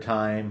all your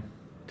time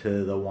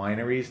to the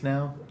wineries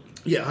now?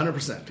 Yeah,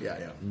 100%.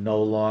 Yeah.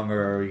 No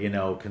longer,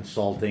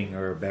 consulting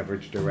or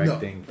beverage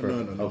directing?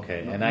 No.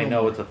 Okay, and I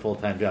know it's a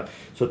full-time job.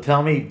 So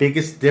tell me,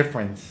 biggest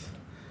difference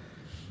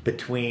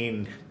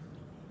between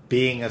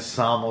being a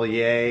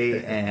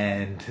sommelier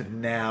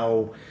and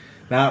now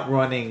not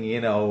running,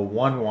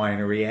 one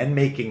winery and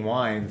making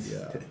wines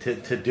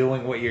to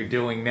doing what you're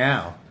doing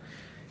now.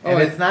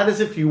 And it's not as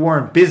if you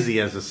weren't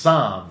busy as a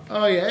som.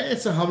 Oh yeah,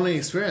 it's a humbling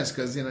experience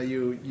because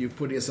you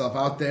put yourself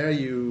out there,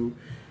 you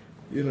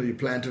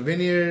plant a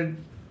vineyard,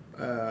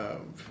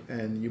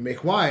 and you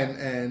make wine,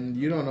 and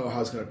you don't know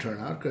how it's going to turn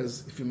out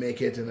because if you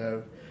make it in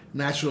a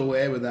natural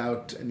way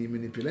without any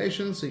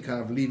manipulation, so you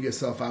kind of leave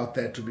yourself out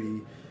there to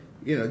be,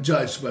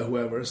 judged by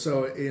whoever.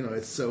 So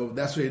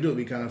that's what you do.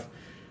 We kind of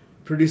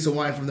produce a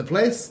wine from the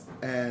place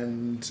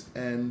and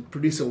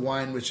produce a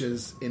wine which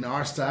is in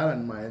our style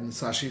and in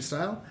Sashi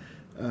style,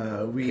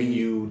 Can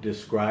you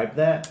describe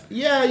that?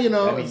 Yeah, I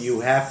mean, you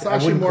have to, I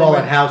wouldn't call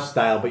it house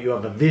style, but you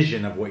have a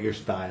vision of what your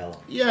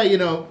style. Yeah,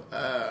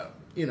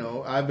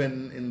 I've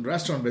been in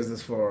restaurant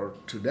business for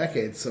 2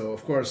 decades, so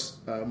of course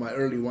my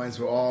early wines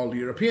were all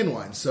European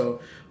wines. So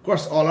of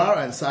course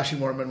and Sashi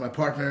Mormon, my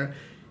partner,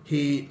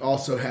 he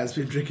also has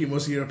been drinking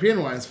mostly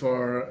European wines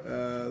for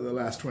the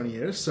last 20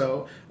 years.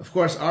 So of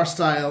course our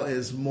style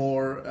is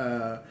more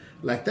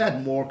like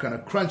that, more kind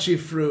of crunchy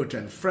fruit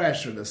and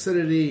fresh with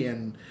acidity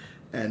and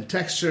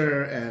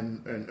texture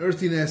and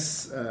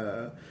earthiness.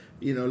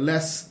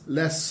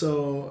 Less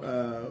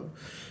so.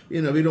 We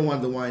don't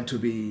want the wine to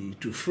be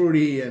too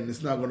fruity, and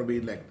it's not going to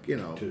be like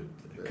to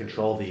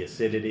control the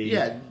acidity.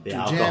 Yeah, the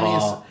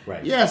alcohol.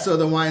 Right. Yeah, so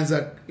the wines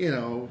are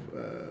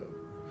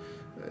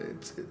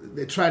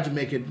they try to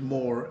make it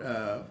more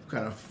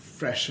kind of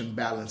fresh and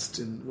balanced,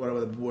 in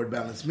whatever the word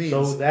balance means.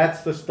 So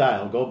that's the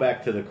style. Go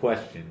back to the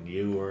question.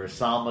 You were a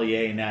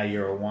sommelier, now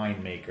you're a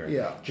winemaker.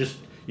 Yeah. Just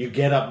you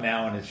get up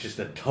now and it's just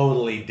a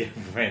totally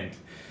different.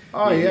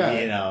 Oh yeah.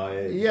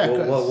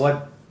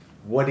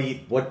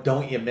 What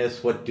don't you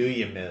miss? What do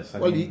you miss? I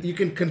mean, you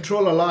can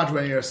control a lot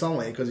when you're a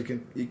sommelier because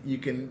you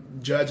can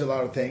judge a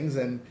lot of things.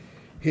 And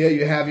here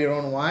you have your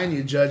own wine,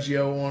 you judge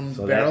your own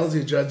barrels,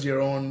 you judge your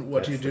own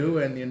what you do,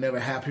 and you're never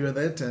happy with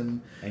it.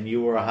 And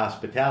you were a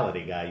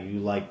hospitality guy.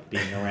 You liked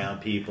being around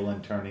people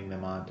and turning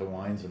them on to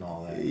wines and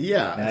all that.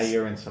 Yeah. Now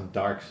you're in some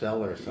dark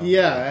cellar or something.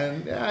 Yeah,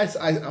 and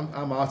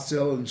I'm out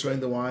still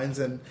enjoying the wines,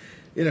 and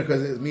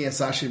because me and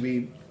Sashi,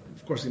 we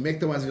make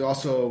the wines. We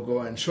also go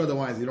and show the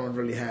wines. We don't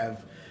really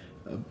have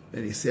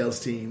any sales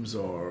teams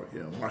or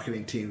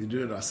marketing team. We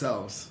do it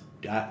ourselves.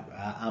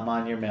 I'm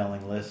on your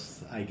mailing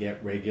list. I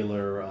get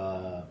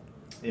regular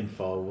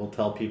info. We'll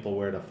tell people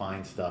where to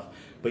find stuff.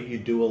 But you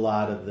do a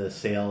lot of the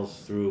sales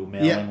through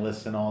mailing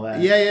lists and all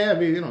that. Yeah.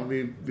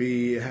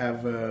 We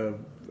have a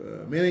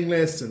mailing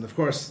lists, and of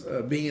course,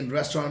 being in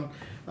restaurant,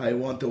 I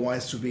want the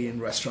wines to be in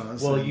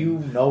restaurants. Well, you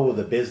know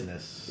the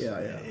business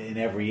in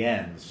every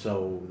end,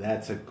 so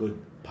that's a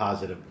good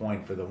positive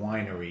point for the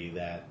winery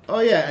that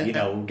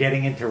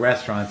getting into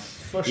restaurants,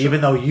 for sure,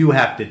 even though you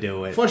have to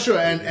do it for sure,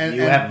 and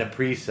you have the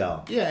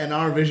pre-sell. Yeah, and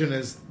our vision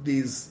is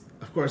these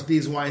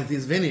wines,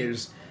 these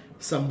vineyards,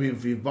 some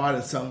we've bought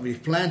and some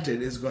we've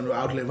planted, is going to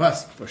outlive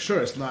us for sure.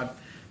 It's not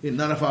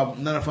none of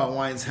our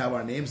wines have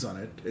our names on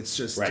it. It's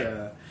just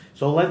right.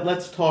 So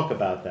let's talk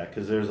about that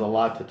because there's a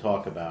lot to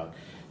talk about.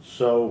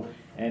 So,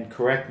 and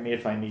correct me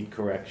if I need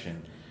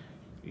correction.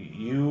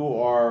 You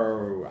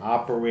are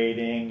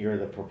operating, you're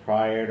the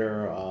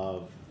proprietor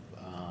of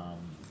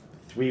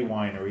 3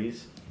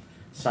 wineries.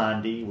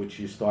 Sandhi, which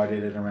you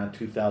started in around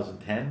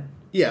 2010?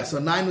 Yeah, so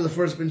 9 was the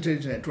first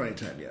vintage and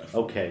 2010, yeah.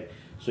 Okay,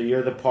 so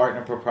you're the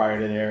partner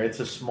proprietor there. It's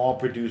a small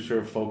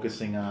producer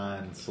focusing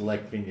on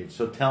select vineyards.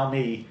 So tell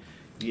me,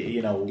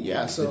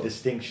 the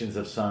distinctions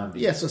of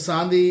Sandhi. Yeah, so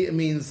Sandhi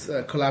means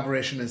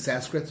collaboration in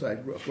Sanskrit. So I,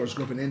 of course,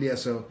 grew up in India,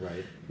 so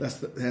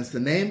that's hence the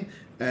name.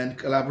 And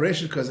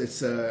collaboration because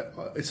it's a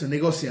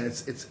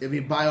negociant.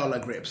 We buy all our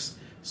grapes.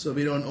 So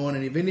we don't own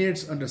any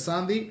vineyards under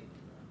Sandhi.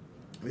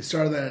 We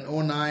started that in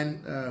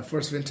 2009,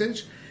 first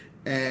vintage,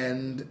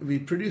 and we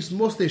produce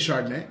mostly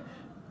Chardonnay.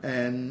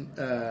 And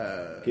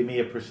give me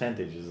a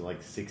percentage. Is it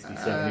like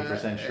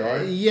 60-70%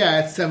 Chard?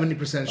 Yeah, it's 70%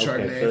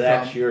 Chardonnay. Okay, so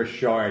that's your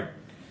Chard.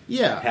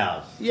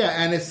 House.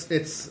 Yeah, and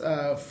it's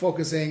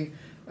focusing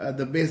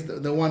the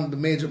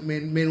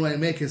main one we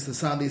make is the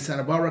Sandhi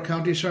Santa Barbara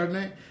County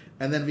Chardonnay,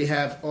 and then we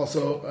have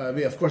also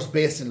we of course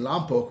based in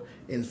Lompoc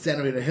in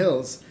Santa Rita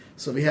Hills,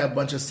 so we have a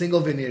bunch of single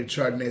vineyard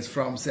Chardonnays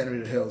from Santa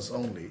Rita Hills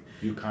only.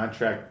 You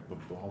contract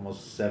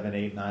almost 7,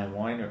 8, 9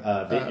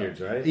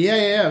 vineyards, right?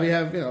 Yeah. We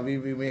have we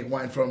make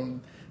wine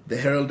from the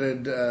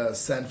heralded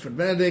Sanford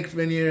Benedict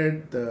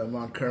Vineyard, the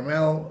Mount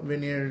Carmel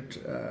Vineyard.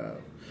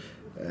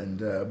 And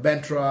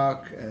Bent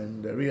Rock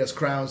and Rita's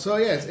Crown. So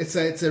yes,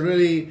 it's a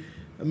really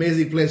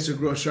amazing place to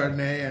grow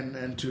Chardonnay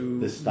and to.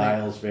 The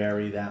styles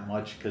vary that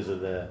much because of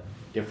the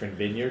different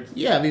vineyards.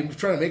 Yeah, we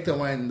try to make the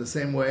wine the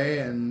same way,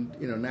 and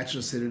natural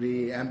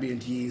acidity,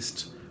 ambient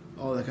yeast,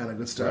 all that kind of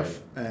good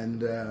stuff, right.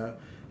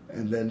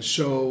 And then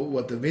show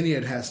what the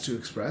vineyard has to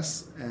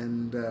express.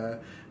 And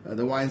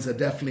the wines are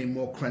definitely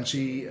more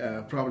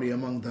crunchy, probably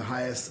among the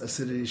highest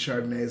acidity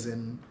Chardonnays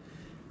in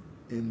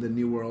the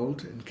New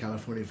World, in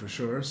California for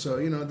sure. So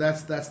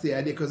that's the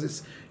idea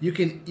because you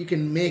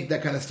can make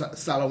that kind of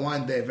style of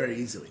wine there very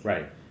easily.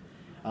 Right.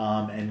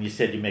 And you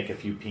said you make a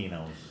few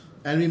Pinots.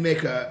 And we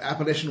make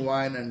Appalachian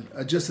wine and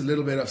just a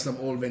little bit of some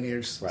old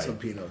vineyards, right. Some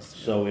Pinots.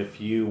 So if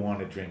you want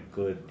to drink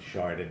good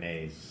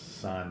Chardonnays,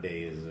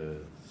 Sandhi is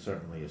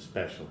certainly a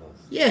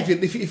specialist. Yeah,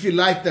 if you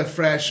like the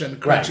fresh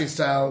and crunchy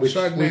style which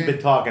Chardonnay, we've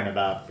been talking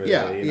about for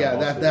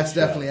that's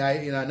definitely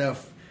I know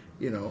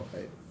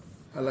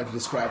I like to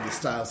describe the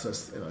style, so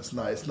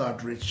it's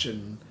not rich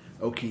and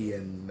oaky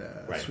and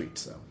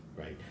sweet.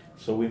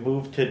 So we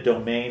moved to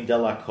Domaine de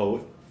la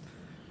Cote,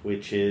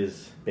 which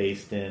is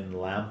based in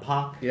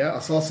Lompoc. Yeah,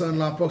 it's also in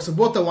Lompoc. So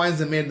both the wines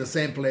are made in the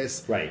same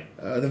place. Right.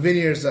 The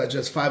vineyards are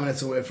just 5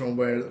 minutes away from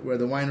where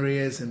the winery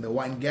is in the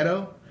wine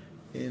ghetto,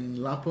 in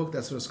Lompoc.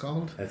 That's what it's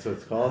called. That's what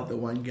it's called? The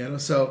Wine Ghetto.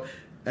 So,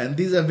 and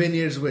these are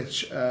vineyards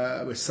which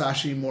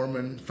Sashi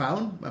Mormon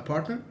found, my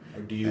partner.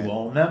 Do you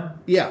own them?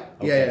 Yeah,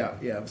 Okay.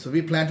 yeah. So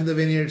we planted the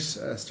vineyards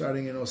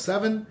starting in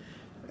 2007,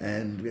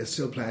 and we are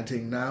still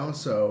planting now.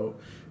 So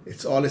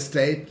it's all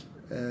estate.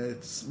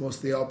 It's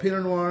mostly all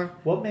Pinot Noir.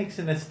 What makes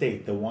an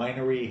estate? The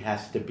winery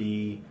has to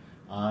be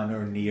on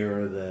or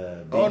near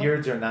the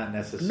vineyards, or not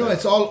necessarily? No,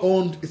 it's all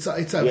owned. It's so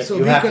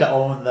you have to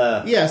own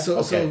the. Yeah,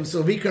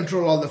 so we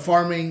control all the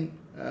farming.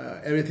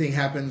 Everything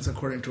happens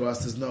according to us.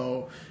 There's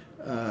no,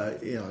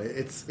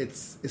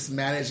 it's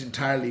managed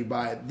entirely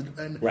by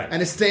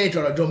an estate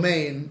or a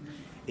domain.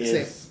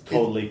 Is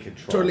totally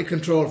controlled. Totally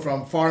controlled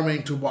from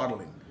farming to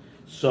bottling.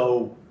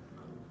 So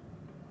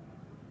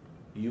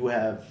you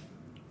have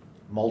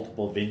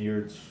multiple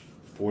vineyards,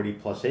 40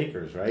 plus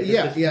acres, right?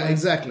 Yeah,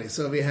 exactly.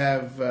 So we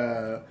have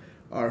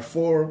our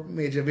 4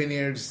 major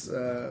vineyards: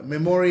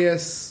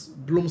 Memorious,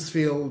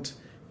 Bloomsfield,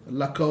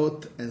 La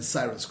Cote, and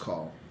Cyrus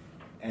Call.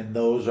 And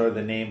those are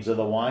the names of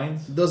the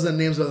wines? Those are the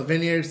names of the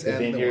vineyards the and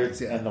vineyards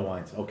the wines. Yeah. And the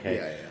wines.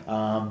 Okay.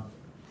 Yeah.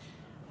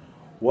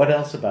 What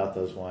else about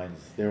those wines?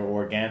 They're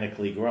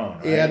organically grown,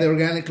 right? Yeah, they're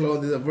organic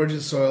grown. They're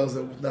virgin soils.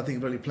 Nothing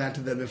really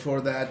planted there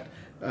before that.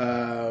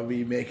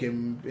 We make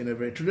them in a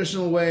very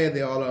traditional way.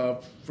 They all are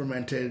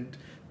fermented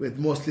with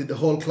mostly the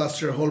whole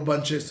cluster, whole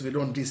bunches, so we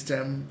don't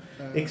destem.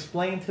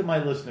 Explain to my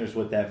listeners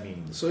what that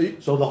means.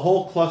 So the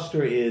whole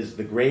cluster is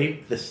the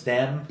grape, the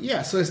stem.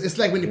 Yeah, so it's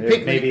like when you There's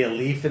pick maybe a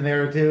leaf in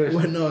there too.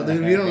 Well, no,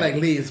 we don't like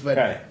leaves, but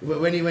right.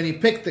 when you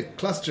pick the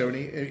cluster,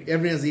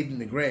 everyone's eating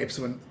the grapes.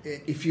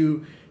 If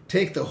you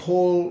take the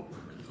whole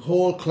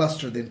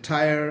cluster, the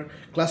entire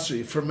cluster,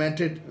 you ferment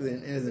it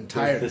in its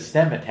entirety. There's the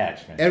stem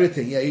attachment.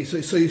 Everything, yeah.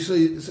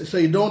 So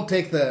you don't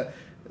take the.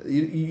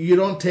 You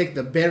don't take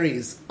the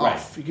berries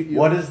off. Right.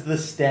 What does the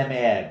stem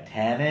add?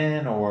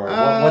 Tannin, or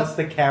what's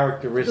the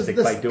characteristic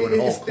by doing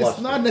a whole cluster? It's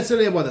not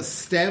necessarily about the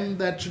stem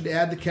that should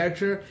add the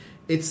character.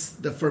 It's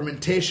the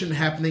fermentation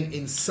happening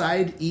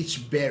inside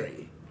each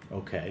berry.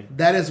 Okay.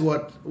 That is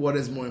what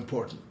is more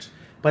important.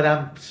 But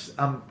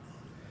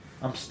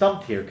I'm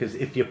stumped here, because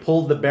if you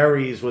pulled the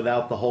berries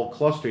without the whole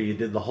cluster, you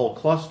did the whole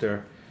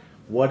cluster.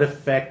 What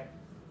effect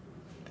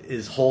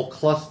is whole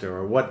cluster,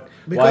 or what?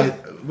 Because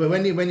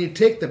when you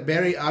take the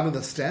berry out of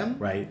the stem,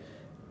 right,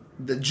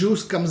 the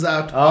juice comes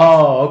out.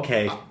 Oh,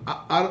 okay.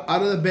 Out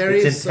of the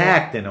berries. It's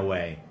intact in a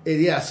way.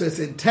 So it's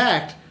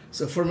intact.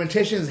 So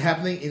fermentation is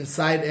happening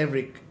inside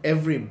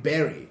every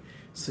berry.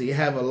 So you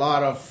have a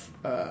lot of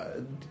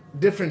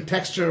different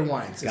texture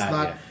wines.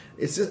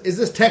 It's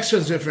just texture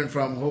is different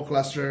from whole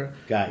cluster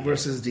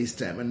versus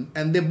destem,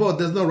 and they both.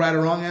 There's no right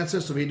or wrong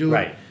answer. So we do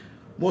it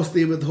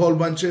mostly with whole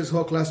bunches,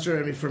 whole cluster,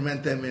 and we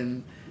ferment them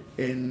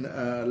in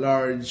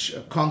large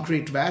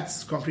concrete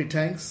vats, concrete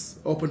tanks,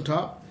 open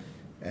top,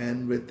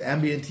 and with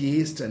ambient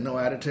yeast and no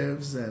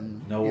additives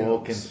and no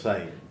oak in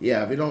sight.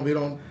 Yeah, we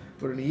don't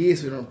put any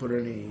yeast, we don't put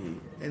any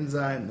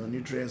enzyme, no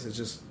nutrients. It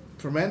just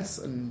ferments,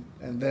 and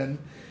then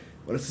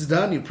when it's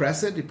done, you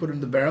press it, you put it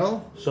in the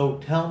barrel. So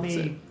tell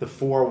me the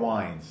 4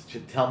 wines.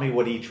 Tell me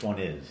what each one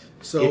is.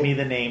 So, give me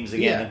the names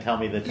again and tell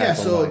me the type of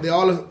wine. So they're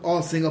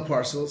all single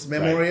parcels.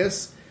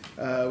 Memorious,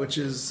 which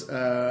is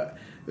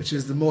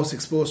the most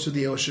exposed to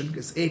the ocean.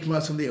 It's 8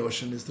 miles from the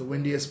ocean. It's the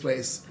windiest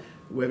place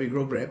where we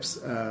grow grapes,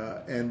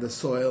 and the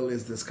soil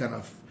is this kind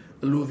of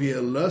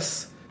alluvial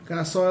loess kind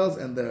of soils,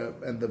 and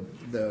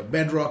the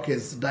bedrock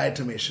is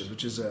diatomaceous,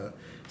 which is a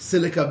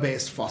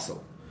silica-based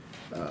fossil.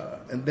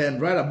 And then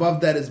right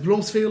above that is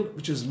Bloomsfield,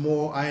 which is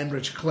more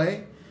iron-rich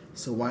clay.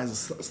 So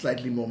wines are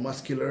slightly more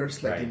muscular,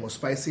 slightly more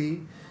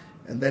spicy.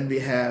 And then we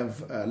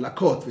have La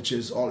Cote, which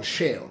is all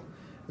shale,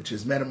 which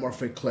is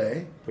metamorphic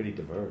clay. Pretty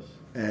diverse.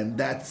 And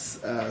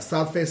that's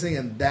south-facing,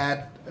 and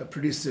that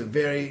produces a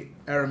very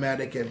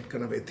aromatic and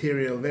kind of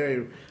ethereal,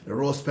 very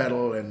rose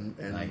petal and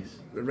nice.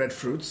 Red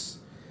fruits.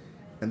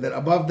 And then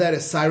above that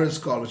is Siren's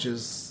Call, which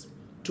is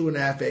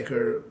 2.5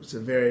 acre. It's a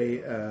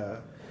very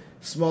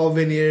small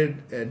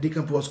vineyard,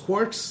 decomposed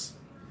quartz,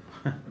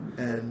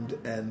 and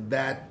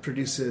that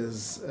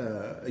produces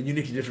a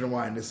uniquely different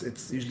wine.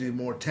 It's usually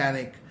more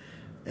tannic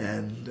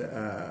and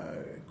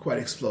quite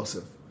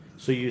explosive.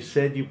 So you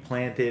said you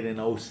planted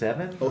in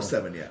 07?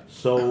 07, yeah.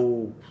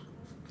 So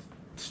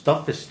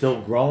stuff is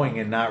still growing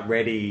and not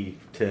ready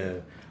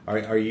to...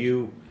 Are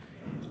you...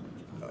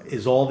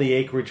 Is all the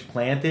acreage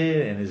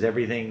planted and is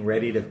everything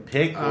ready to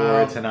pick,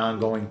 or it's an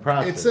ongoing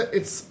process?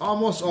 It's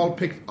almost all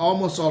picked,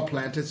 almost all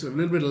planted. So a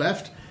little bit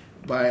left.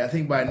 I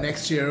think by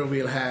next year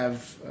we'll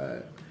have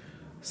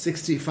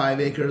 65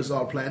 acres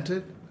all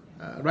planted.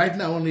 Right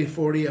now only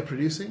 40 are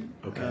producing.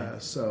 Okay.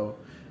 So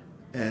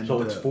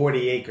it's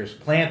 40 acres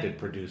planted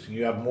producing.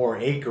 You have more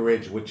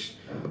acreage, which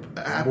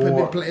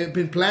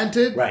been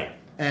planted. Right.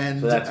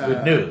 And so that's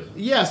good news.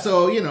 Yeah,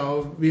 so,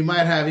 we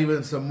might have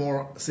even some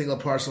more single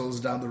parcels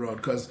down the road,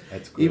 because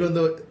even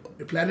though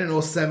planted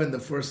in 07, the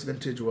first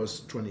vintage was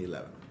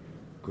 2011.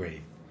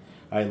 Great.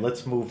 All right,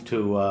 let's move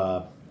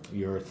to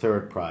your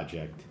third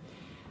project.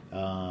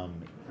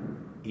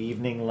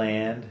 Evening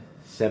Land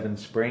Seven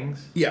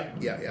Springs? Yeah.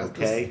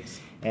 Okay.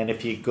 And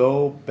if you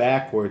go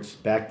backwards,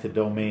 back to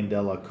Domaine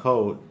de la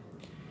Cote,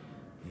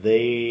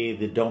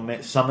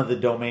 some of the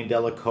Domaine de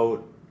la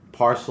Cote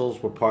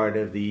parcels were part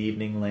of the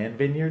Evening Land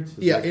Vineyards?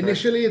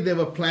 Initially they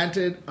were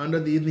planted under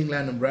the Evening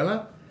Land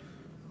umbrella,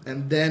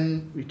 and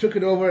then we took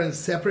it over and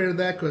separated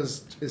that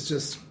because it's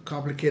just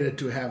complicated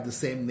to have the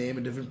same name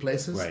in different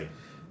places. Right.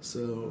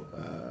 So,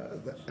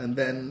 and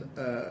then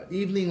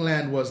Evening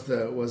Land is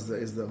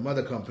the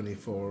mother company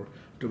for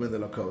Domaine de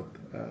la Cote.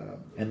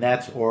 And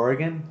that's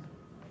Oregon?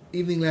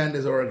 Evening Land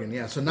is Oregon,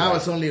 yeah. So now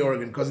it's only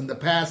Oregon, because in the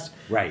past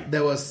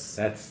there was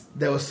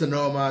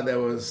Sonoma, there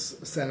was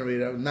Santa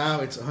Rita.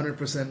 Now it's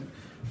 100%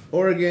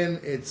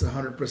 Oregon. It's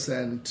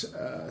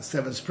 100%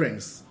 Seven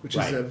Springs, which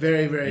is a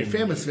very, very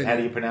famous vineyard. How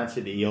do you pronounce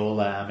it?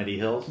 Eola Amity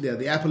Hills? Yeah,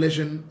 the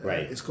appellation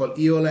is called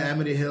Eola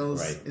Amity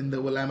Hills in the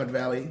Willamette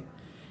Valley.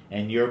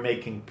 And you're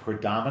making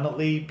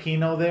predominantly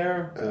Pinot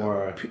there,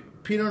 or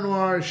Pinot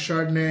Noir,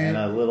 Chardonnay, and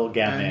a little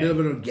Gamay, and a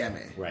little bit of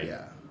Gamay. Right.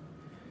 Yeah.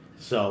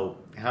 So,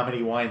 how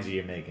many wines are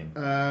you making?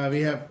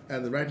 We have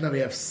right now we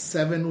have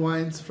 7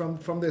 wines from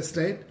the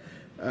estate.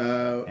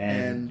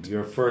 And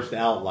your first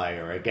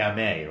outlier, a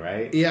Gamay,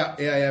 right? Yeah.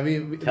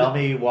 Tell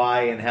me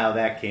why and how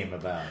that came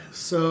about.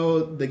 So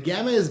the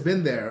Gamay has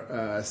been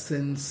there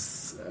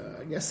since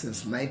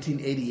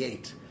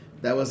 1988.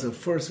 That was the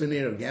first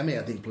vineyard of Gamay,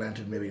 I think,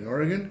 planted maybe in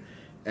Oregon.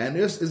 And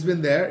it's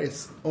been there.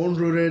 It's own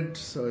rooted,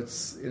 so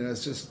it's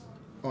just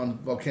on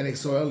volcanic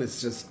soil.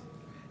 It's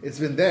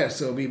been there.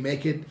 So we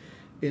make it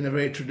in a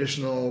very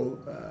traditional,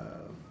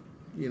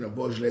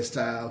 Beaujolais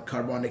style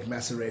carbonic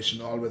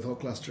maceration, all with whole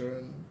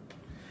cluster,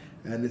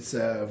 and it's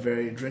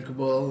very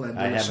drinkable and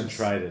delicious. I haven't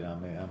tried it.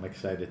 I'm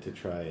excited to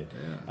try it.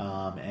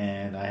 Yeah.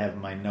 And I have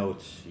my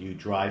notes. You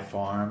dry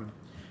farm.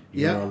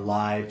 You're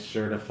live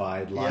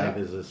certified. Live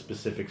is a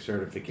specific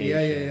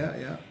certification.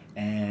 Yeah.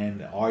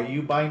 And are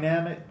you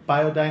biodynamic?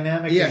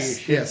 Yes. Are you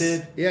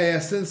shifted?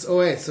 Yes. Since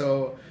 2008.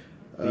 So.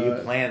 Do you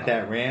plant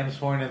that ram's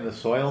horn in the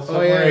soil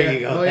somewhere?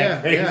 You go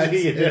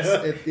crazy.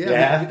 You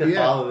have to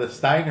follow the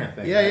Steiner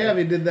thing. Yeah.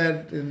 We did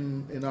that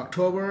in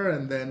October,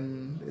 and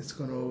then it's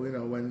going to,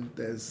 when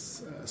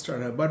there's start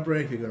to have bud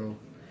break, we're going to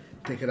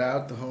take it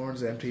out, the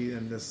horns empty,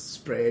 and just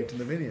spray it in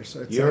the vineyard.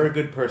 So you're a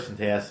good person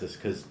to ask this,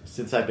 because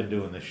since I've been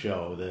doing the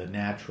show, the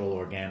natural,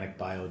 organic,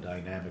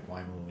 biodynamic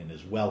wine movement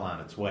is well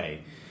on its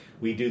way.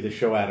 We do the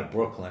show out of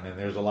Brooklyn, and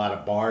there's a lot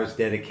of bars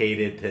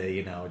dedicated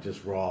to,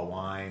 just raw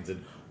wines,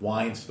 and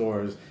wine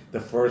stores. The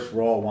first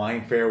raw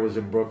wine fair was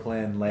in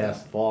Brooklyn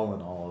last fall,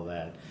 and all of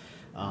that.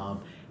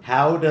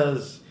 How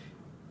does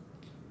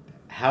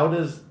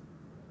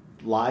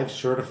live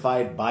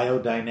certified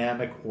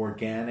biodynamic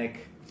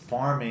organic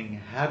farming,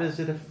 how does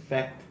it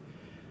affect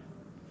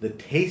the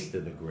taste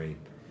of the grape?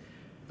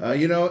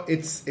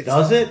 It's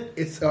does it?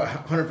 It's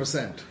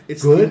 100%.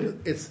 It's good.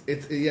 It's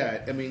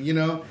I mean,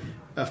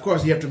 of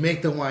course, you have to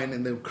make the wine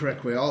in the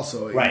correct way.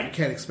 Also, right? You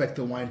can't expect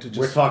the wine to just.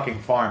 We're talking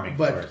farming,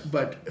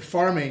 but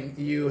farming,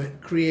 you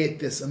create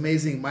this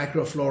amazing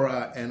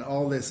microflora and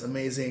all this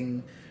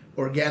amazing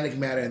organic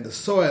matter in the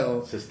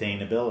soil.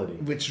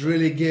 Sustainability, which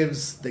really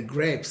gives the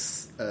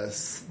grapes a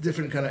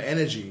different kind of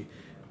energy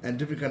and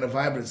different kind of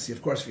vibrancy.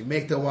 Of course, if you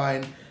make the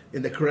wine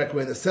in the correct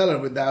way in the cellar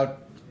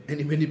without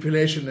any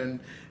manipulation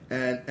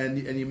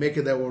and you make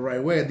it that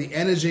right way, the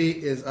energy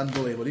is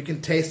unbelievable. You can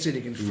taste it,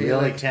 you can feel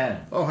it. Really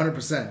can. Oh,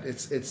 100%.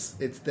 It's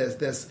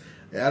there's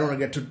I don't want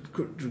to get too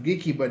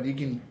geeky, but you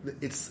can.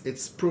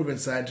 It's proven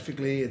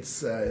scientifically.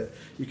 It's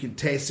you can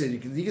taste it. You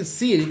can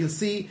see it. You can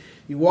see.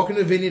 You walk in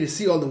the vineyard. You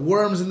see all the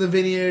worms in the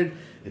vineyard.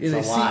 It's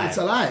alive. It's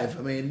alive.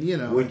 I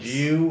mean, Would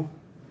you?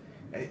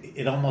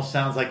 It almost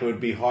sounds like it would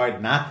be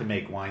hard not to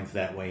make wines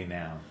that way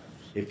now,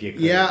 if you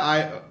could.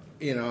 Yeah,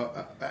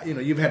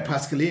 you've had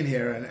Pascaline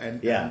here,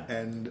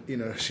 and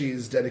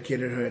she's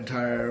dedicated her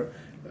entire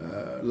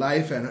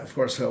life and of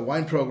course her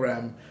wine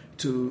program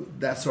to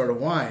that sort of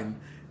wine,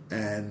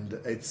 and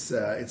it's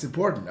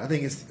important. I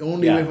think it's the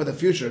only way for the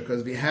future,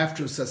 because we have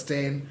to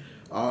sustain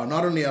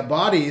not only our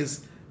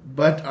bodies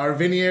but our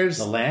vineyards,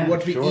 the land,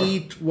 what we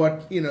eat,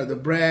 the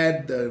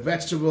bread, the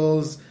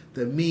vegetables,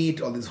 the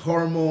meat, all these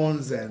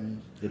hormones,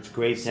 and it's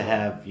great to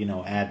have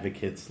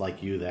advocates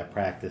like you that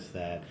practice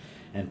that,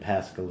 and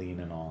Pascaline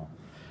and all.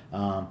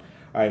 All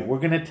right, we're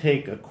going to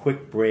take a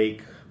quick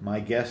break. My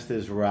guest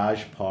is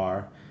Raj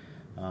Parr,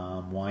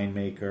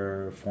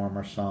 winemaker,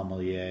 former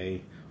sommelier,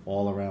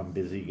 all-around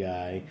busy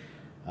guy.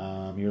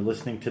 You're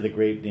listening to The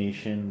Grape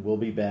Nation. We'll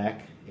be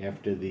back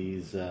after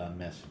these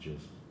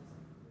messages.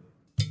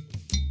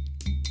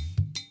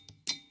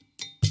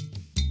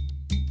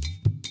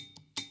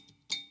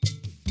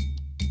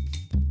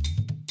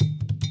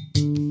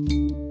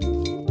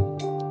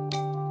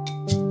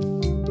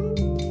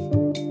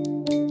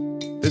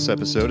 This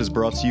episode is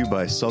brought to you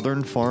by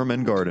Southern Farm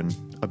and Garden,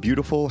 a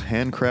beautiful,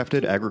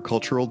 handcrafted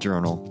agricultural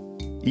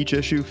journal. Each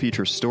issue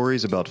features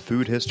stories about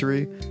food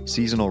history,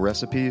 seasonal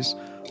recipes,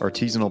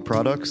 artisanal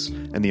products,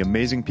 and the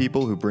amazing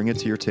people who bring it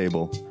to your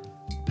table.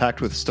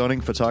 Packed with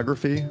stunning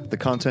photography, the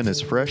content is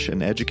fresh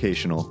and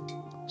educational.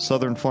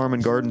 Southern Farm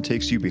and Garden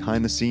takes you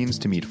behind the scenes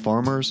to meet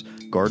farmers,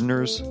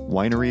 gardeners,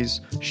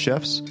 wineries,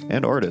 chefs,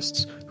 and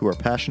artists who are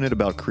passionate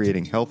about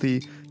creating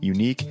healthy,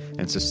 unique,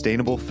 and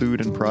sustainable food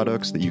and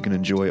products that you can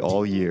enjoy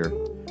all year.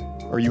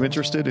 Are you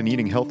interested in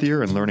eating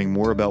healthier and learning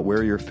more about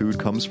where your food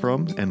comes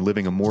from and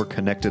living a more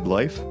connected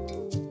life?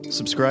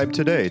 Subscribe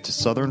today to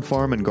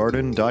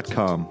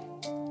southernfarmandgarden.com.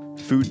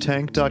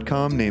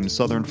 Foodtank.com named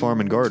Southern Farm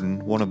and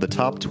Garden one of the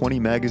top 20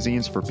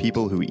 magazines for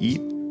people who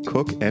eat,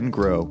 cook, and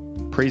grow,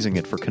 praising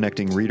it for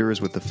connecting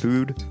readers with the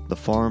food, the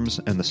farms,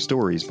 and the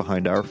stories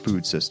behind our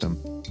food system.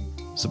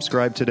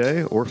 Subscribe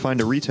today or find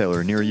a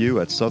retailer near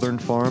you at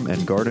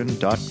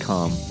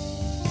southernfarmandgarden.com.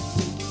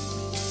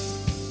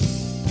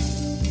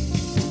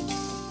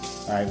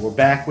 All right, we're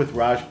back with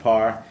Raj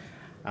Parr.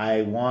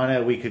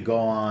 We could go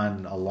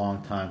on a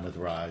long time with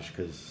Raj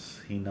because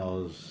he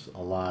knows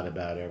a lot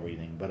about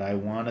everything, but I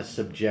want to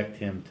subject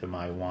him to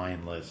my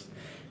wine list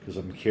because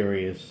I'm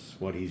curious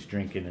what he's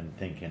drinking and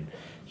thinking.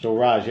 So,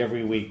 Raj,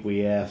 every week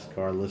we ask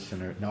our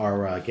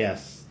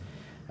guests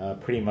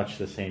pretty much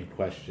the same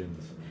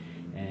questions,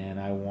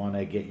 and I want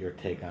to get your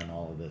take on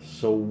all of this.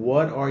 So,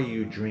 what are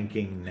you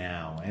drinking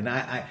now? And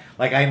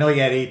I know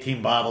you had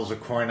 18 bottles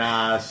of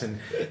Cornas, and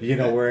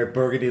we're at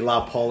Burgundy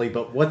La Paulee,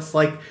 but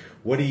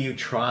what are you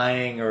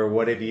trying, or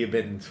what have you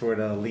been sort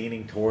of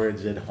leaning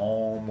towards at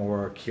home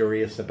or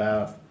curious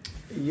about?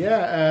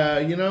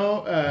 Yeah,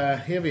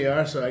 here we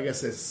are. So I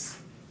guess it's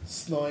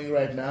snowing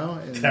right now.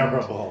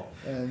 Terrible.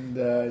 And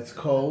it's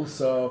cold.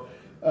 So,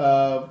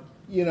 of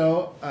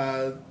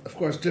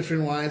course,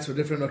 different wines for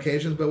different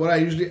occasions. But what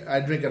I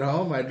drink at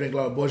home, I drink a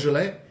lot of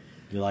Beaujolais.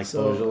 You like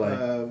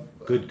Beaujolais?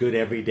 Good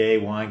everyday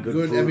wine, good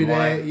food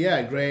everyday wine.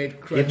 Yeah,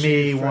 great, crunchy, Give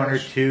me fresh. one or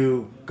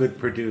two good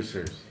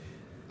producers.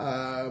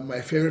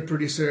 My favorite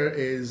producer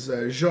is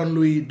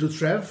Jean-Louis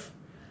Dutrève.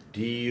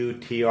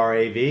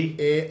 Dutrav?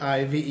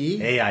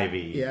 Aive.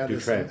 Aive. Yeah,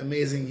 this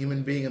amazing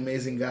human being,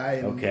 amazing guy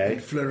in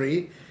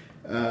Fleury.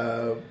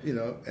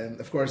 And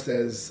of course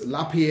there's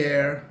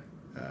Lapierre,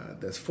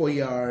 there's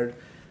Foillard.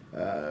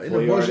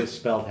 Foillard is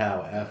spelled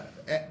how?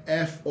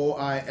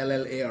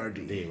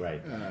 Foillard.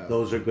 Right.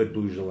 Those are good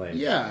Beaujolais.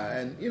 Yeah,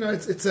 and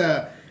it's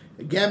a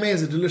Gamay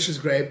is a delicious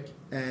grape,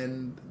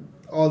 and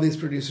all these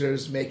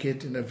producers make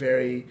it in a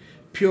very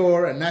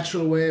pure and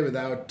natural way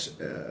without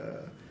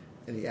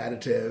any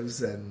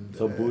additives. And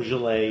so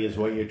Beaujolais is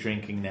what you're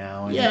drinking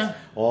now, and it's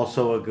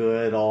also a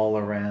good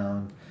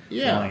all-around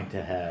wine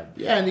to have.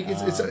 Yeah, and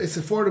it's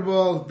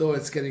affordable, though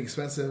it's getting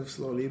expensive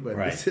slowly, but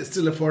it's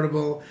still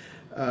affordable.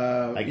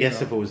 I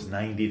guess if it was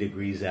 90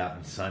 degrees out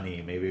and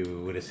sunny, maybe we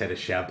would have said a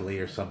Chablis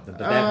or something,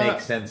 but that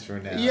makes sense for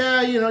now.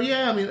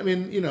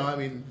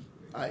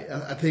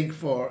 I think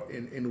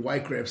in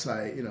white grapes,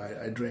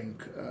 I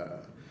drink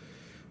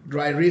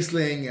dry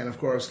Riesling and of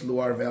course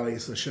Loire Valley,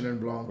 so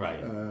Chenin Blanc.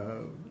 Right.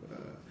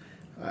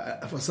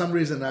 For some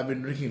reason, I've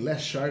been drinking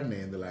less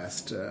Chardonnay in the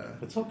last.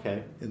 It's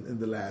okay. In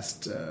the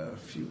last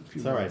few it's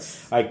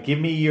months. All right. Give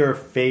me your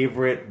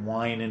favorite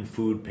wine and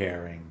food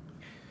pairing.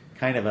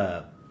 Kind of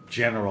a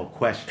general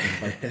question,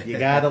 but you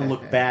got to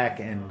look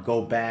back and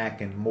go back,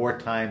 and more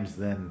times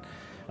than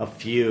a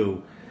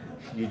few.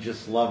 You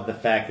just love the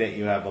fact that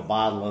you have a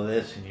bottle of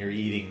this and you're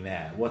eating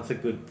that. What's a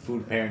good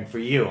food pairing for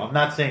you? I'm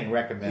not saying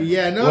recommend.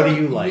 Yeah, no. What do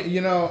you like?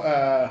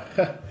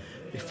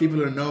 If people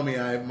don't know me,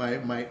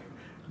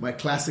 my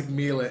classic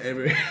meal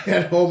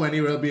at home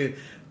anywhere will be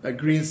a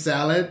green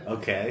salad,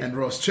 and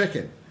roast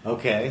chicken.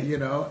 Okay.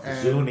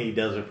 And Zuni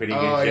does a pretty good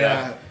job.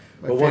 Yeah.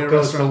 But what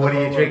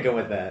are you drinking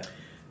with that?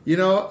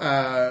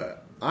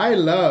 I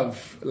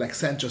love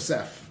Saint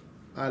Joseph.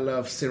 I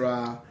love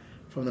Syrah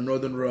from the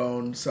Northern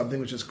Rhone, something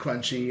which is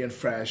crunchy and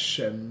fresh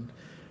and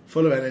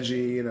full of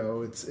energy.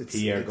 It's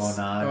Pierre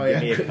Gonan.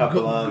 Give me a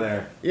couple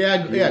other.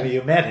 Yeah.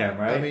 You met him,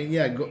 right? I mean,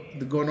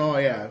 the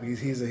Gonan. Yeah,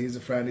 he's a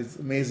friend. He's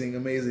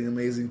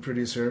amazing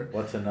producer.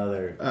 What's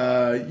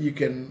another? You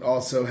can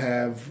also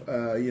have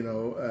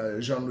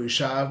Jean-Louis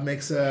Chave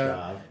makes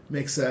a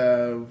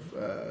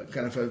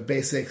kind of a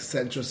basic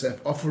Saint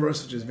Joseph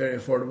Offerus, which is very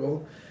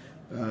affordable,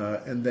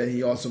 and then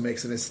he also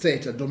makes an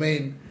estate, a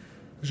Domaine.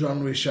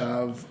 Jean-Louis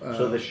Chave.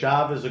 So the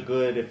Chave is a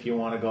good if you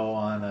want to go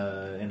on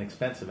an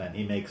expensive end.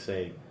 He makes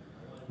more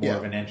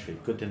of an entry.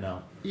 Good to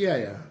know.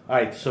 Yeah. All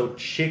right, so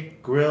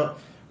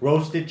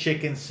roasted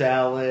chicken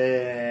salad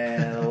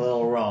and a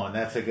little Rhone.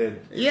 That's a good.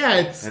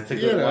 Yeah, that's a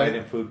good wine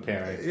and food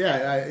pairing. Yeah,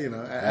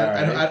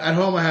 at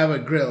home I have a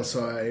grill,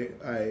 so I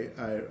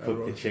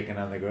cook the chicken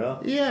on the grill.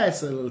 Yeah,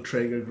 it's a little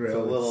Traeger grill.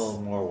 It's a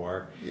little more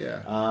work.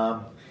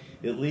 Yeah.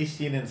 At least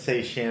you didn't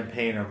say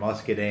champagne or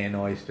muscadet and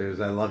oysters.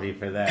 I love you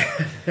for that.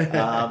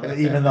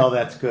 Even though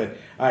that's good.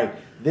 All right.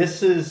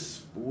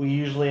 We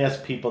usually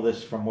ask people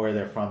this from where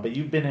they're from, but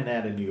you've been in and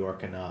out of New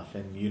York enough,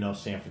 and you know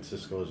San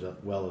Francisco as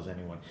well as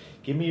anyone.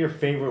 Give me your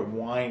favorite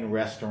wine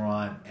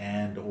restaurant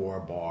and or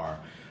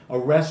bar. A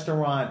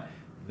restaurant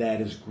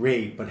that is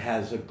great but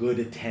has a good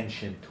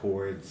attention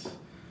towards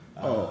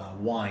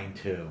wine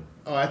too?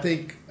 Oh, I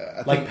think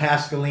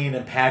Pascaline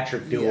and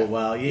Patrick do it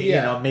well. You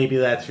know, maybe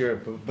that's your.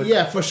 But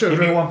yeah, for sure. Give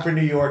me one for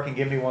New York and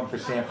give me one for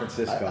San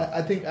Francisco.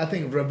 I think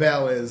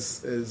Rebelle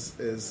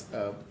is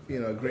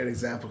a great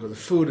example because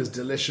the food is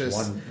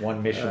delicious.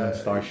 One Michelin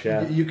star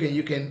chef.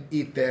 You can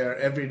eat there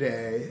every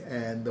day,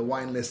 and the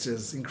wine list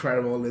is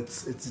incredible.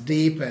 It's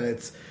deep,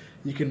 and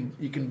you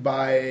can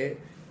buy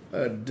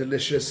a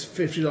delicious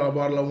 $50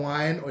 bottle of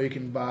wine, or you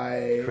can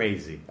buy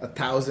crazy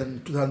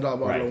 $1,000, $200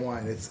 bottle of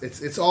wine.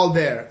 It's all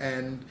there,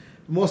 and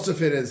most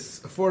of it is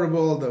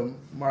affordable. The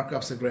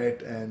markups are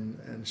great,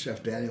 and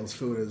Chef Daniel's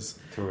food is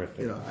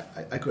terrific.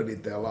 I could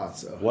eat there a lot.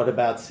 So, what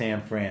about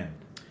San Fran?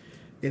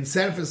 In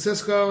San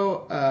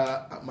Francisco,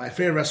 my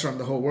favorite restaurant in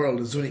the whole world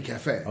is Zuni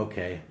Cafe.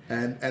 Okay,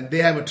 and they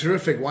have a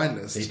terrific wine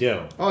list. They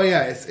do. Oh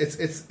yeah,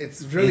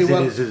 it's really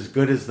well. Is it as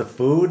good as the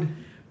food?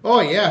 Oh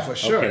yeah, for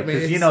sure. Okay,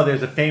 because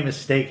there's a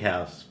famous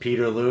steakhouse,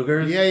 Peter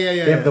Luger's.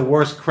 Yeah. They have the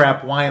worst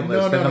crap wine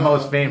list and the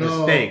most famous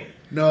steak.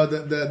 No,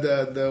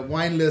 the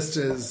wine list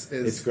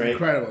is great.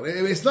 Incredible.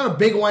 It's not a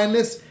big wine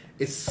list.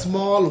 It's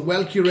small,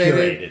 well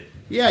curated.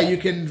 Yeah, you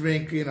can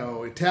drink,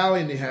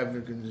 Italian. You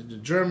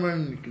have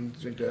German. You can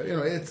drink,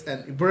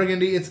 and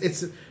Burgundy.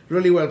 It's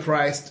really well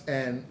priced,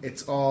 and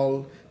it's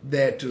all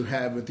there to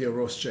have with your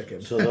roast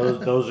chicken. So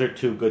those are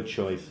two good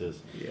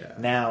choices. Yeah.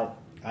 Now,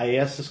 I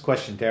ask this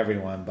question to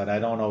everyone, but I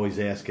don't always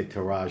ask it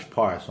to Raj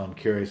Parr, so I'm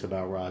curious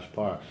about Raj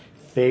Parr.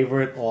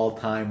 Favorite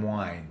all-time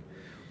wine?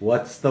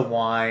 What's the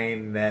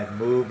wine that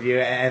moved you?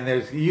 And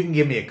you can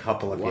give me a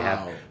couple if you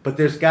have, but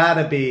there's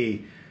got to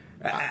be.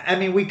 I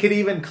mean, we could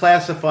even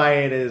classify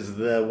it as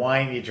the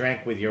wine you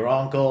drank with your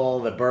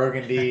uncle, the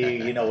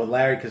Burgundy, with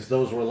Larry, because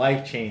those were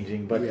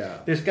life-changing.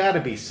 But there's got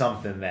to be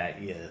something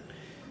that you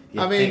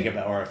think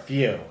about, or a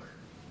few.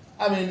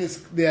 I mean,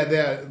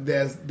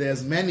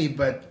 there's many,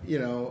 but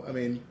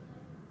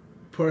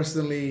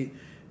personally,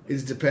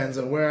 it depends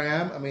on where I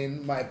am. I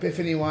mean, my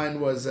epiphany wine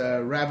was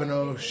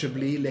Ravenot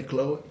Chablis Le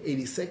Clos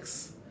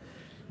 86.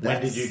 When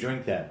did you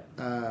drink that?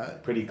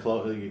 Pretty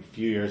close, a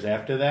few years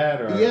after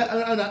that, or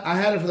yeah, I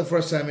had it for the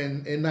first time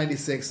in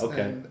 '96.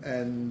 Okay,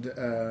 and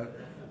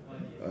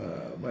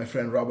my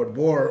friend Robert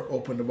Bohr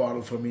opened a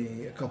bottle for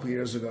me a couple of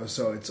years ago.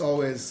 So it's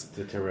always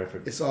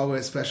terrific. It's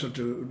always special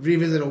to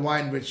revisit a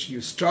wine which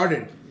you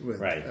started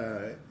with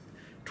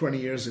 20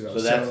 years ago.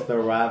 So that's the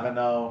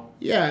Ravenot.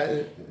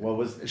 Yeah. What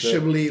was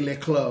Chablis Le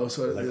Clos?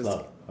 So Le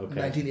Clos.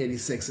 Okay.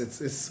 1986.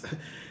 It's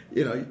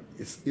you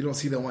don't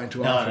see the wine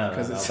too often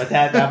because it's. But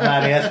I'm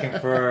not asking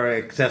for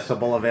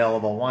accessible,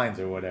 available wines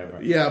or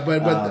whatever. Yeah,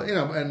 but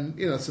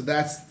so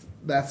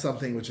that's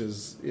something which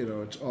is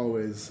it's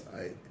always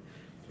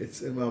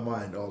it's in my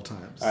mind all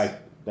times. All right,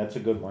 that's a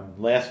good one.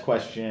 Last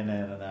question,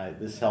 and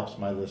this helps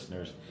my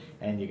listeners,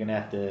 and you're gonna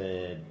have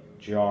to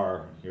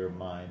jar your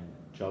mind,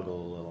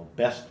 juggle a little.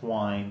 Best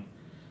wine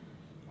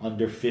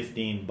under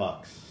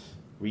 $15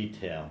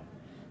 retail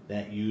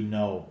that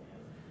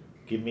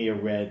Give me a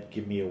red,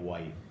 give me a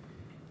white.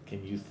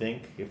 Can you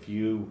think if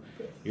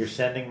you're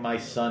sending my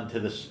son to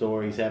the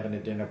store, he's having a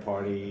dinner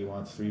party, he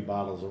wants 3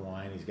 bottles of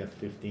wine, he's got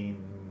 15,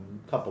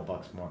 couple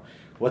bucks more.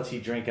 What's he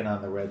drinking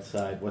on the red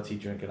side? What's he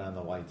drinking on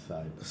the white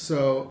side?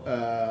 So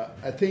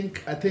I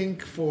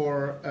think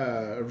for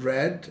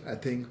red, I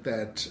think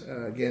that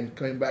again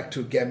coming back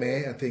to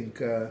Gamay, I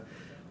think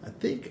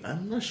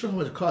I'm not sure how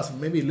much it costs.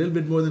 Maybe a little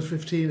bit more than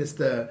 15. It's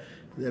the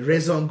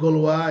Raison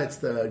Gaulois. It's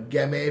the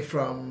Gamay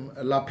from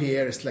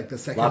Lapierre. It's like the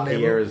second label.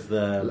 Lapierre is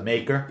the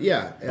maker?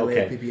 Yeah.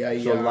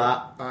 L-A-P-P-I-E-R-E. So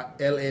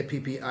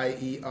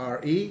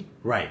L-A-P-P-I-E-R-E.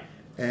 Right.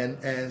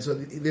 And so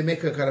they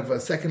make a kind of a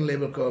second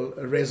label called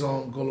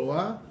Raison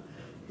Gaulois.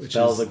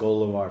 Spell the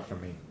Gaulois for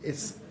me.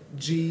 It's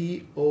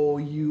Goulois,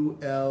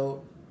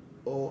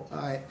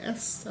 I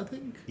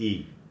think.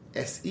 E.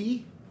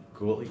 S-E.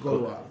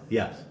 Gaulois.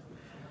 Yes.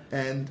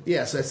 And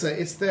so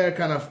it's their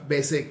kind of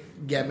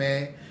basic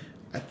Gamay.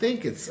 I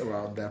think it's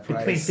around that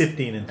price. Between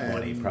 15 and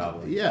 20,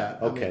 probably. Yeah.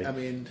 Okay. I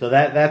mean, so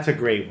that's a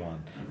great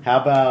one.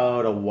 How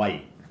about a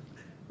white?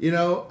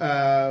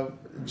 Of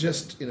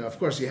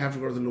course, you have to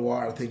go to the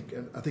Loire. I think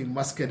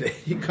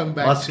Muscadet. You come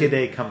back.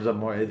 Muscadet comes up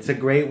more. It's a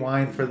great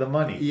wine for the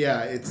money.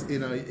 Yeah, it's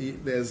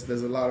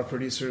there's a lot of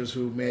producers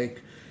who make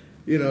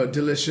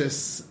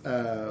delicious.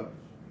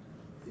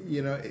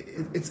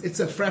 It's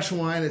a fresh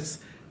wine. It's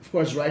of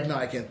course right now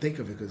I can't think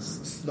of it because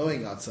it's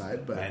snowing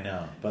outside. But I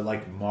know. But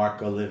like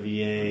Marc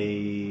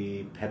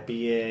Olivier,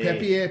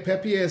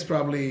 Peppier is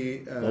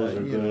probably those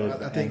are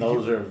good. I think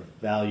those are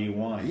value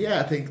wines. Yeah,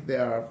 I think they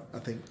are. I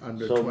think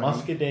under. So 20.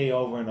 Muscadet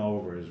over and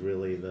over is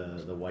really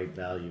the white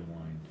value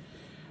wine.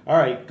 All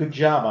right, good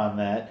job on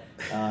that.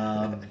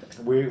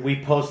 We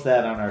post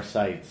that on our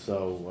site,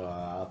 so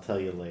I'll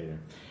tell you later.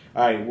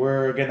 All right,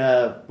 we're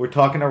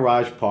talking to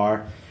Raj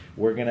Parr.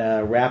 We're going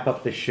to wrap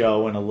up the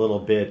show in a little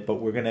bit, but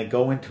we're going to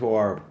go into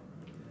our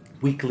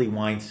weekly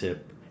wine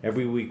sip.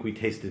 Every week we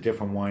taste a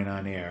different wine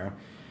on air.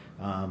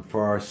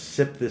 For our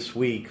sip this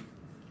week,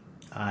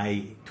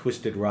 I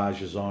twisted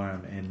Raj's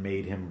arm and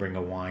made him bring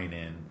a wine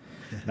in.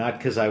 not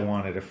because I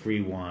wanted a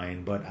free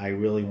wine, but I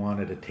really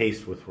wanted to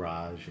taste with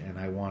Raj, and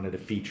I wanted to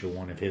feature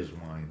one of his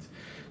wines.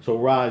 So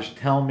Raj,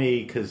 tell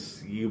me,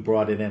 because you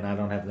brought it in, I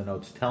don't have the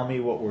notes, tell me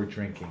what we're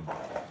drinking.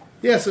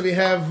 Yeah, so we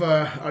have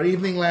our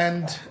Evening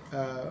Land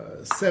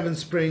Seven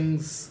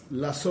Springs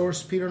La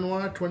Source Pinot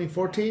Noir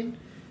 2014.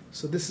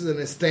 So this is an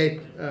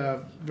estate,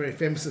 very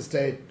famous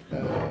estate,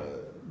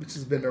 which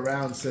has been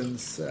around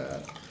since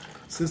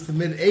the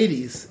mid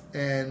 80s,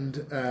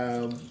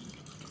 and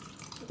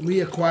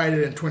we acquired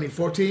it in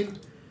 2014.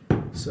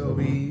 So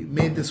we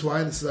made this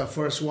wine. This is our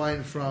first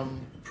wine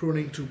from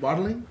pruning to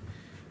bottling,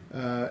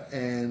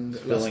 and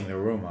filling the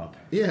room up.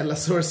 Yeah, La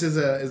Source is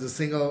a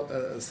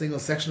single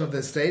section of the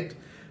estate.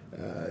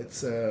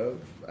 It's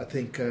I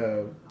think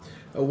a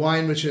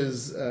wine which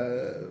is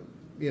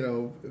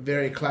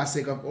very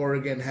classic of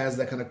Oregon. Has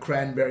that kind of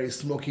cranberry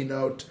smoky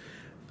note.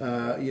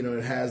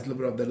 It has a little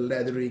bit of the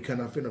leathery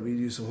kind of, we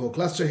use a whole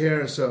cluster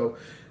here. So,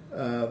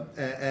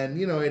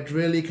 it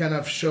really kind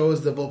of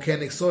shows the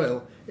volcanic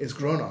soil it's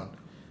grown on.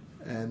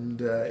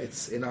 And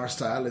it's in our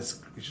style.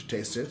 You should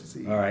taste it.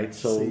 See, all right.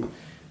 So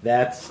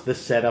that's the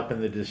setup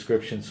and the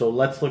description. So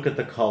let's look at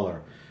the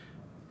color.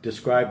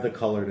 Describe the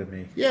color to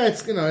me. Yeah,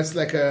 it's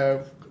like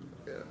a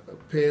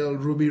pale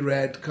ruby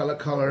red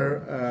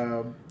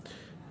color.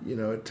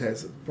 It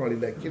has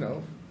probably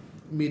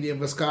medium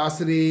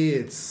viscosity.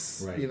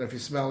 It's right. If you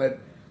smell it.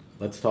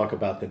 Let's talk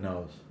about the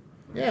nose.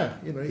 Yeah,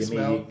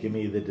 Give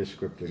me the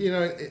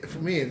descriptor. For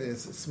me, it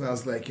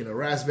smells like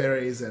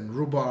raspberries and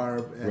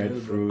rhubarb and red a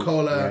little fruit, bit of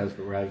cola,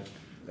 right?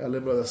 A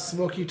little bit of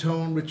smoky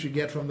tone which you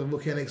get from the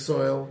volcanic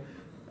soil.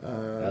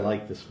 I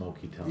like the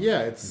smoky tone. Yeah,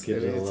 it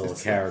gives it a little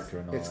character.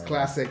 And all it's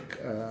classic.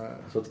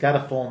 So it's got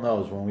a full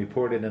nose. When we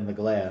poured it in the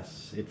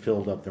glass, it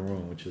filled up the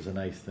room, which is a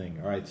nice thing.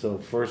 All right, so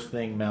first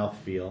thing,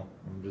 mouthfeel.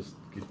 Just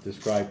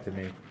describe to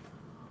me.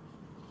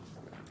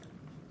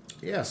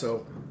 Yeah,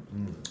 so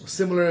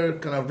similar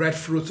kind of red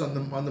fruits on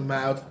the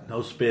mouth.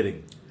 No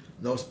spitting.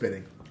 No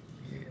spitting.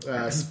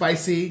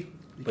 Spicy.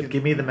 But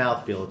give me the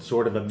mouthfeel. It's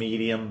sort of a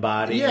medium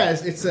body. Yeah,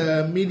 it's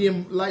a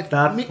medium light.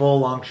 Not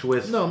full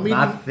unctuous. No, medium,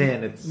 not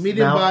thin. It's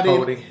medium body.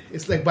 Coating.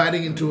 It's like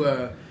biting into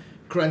a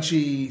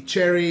crunchy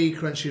cherry,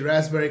 crunchy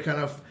raspberry, kind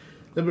of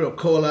a little bit of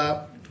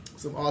cola,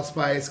 some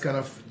allspice, kind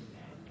of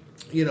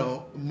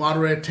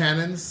moderate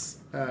tannins.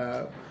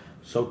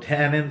 So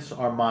tannins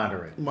are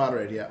moderate.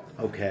 Moderate, yeah.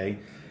 Okay.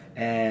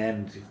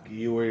 And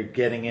you were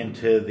getting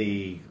into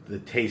the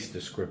taste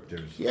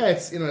descriptors. Yeah,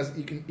 it's you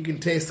can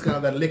taste kind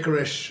of that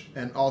licorice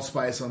and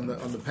allspice on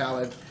the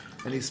palate,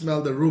 and you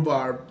smell the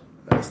rhubarb,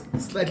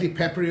 slightly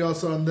peppery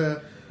also on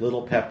the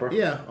little pepper.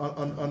 Yeah,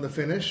 on the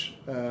finish.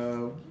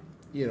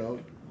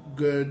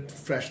 Good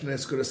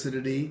freshness, good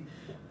acidity.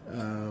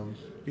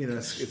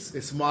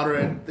 It's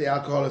moderate. The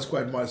alcohol is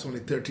quite modest,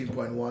 only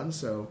 13.1.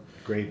 So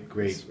great.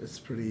 It's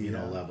pretty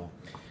level.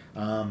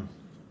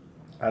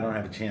 I don't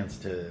have a chance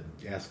to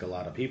ask a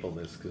lot of people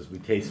this because we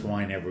taste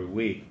wine every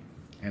week,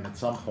 and at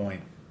some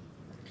point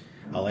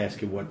I'll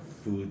ask you what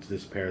foods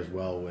this pairs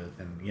well with,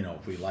 and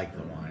if we like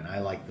the wine. I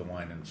like the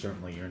wine, and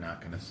certainly you're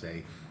not going to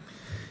say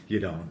you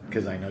don't,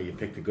 because I know you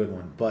picked a good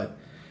one. But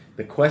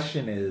the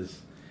question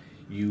is,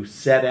 you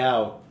set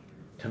out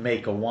to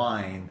make a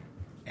wine,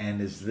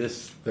 and is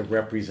this the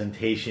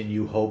representation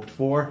you hoped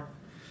for?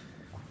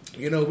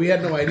 We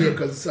had no idea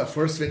because it's our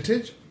first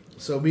vintage,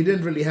 so we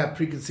didn't really have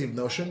preconceived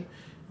notion.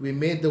 We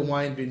made the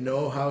wine we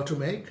know how to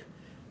make,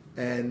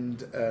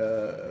 and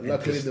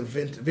luckily the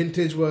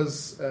vintage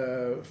was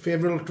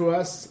favorable to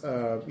us,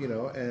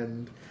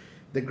 and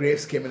the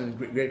grapes came in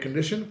great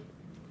condition.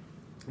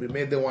 We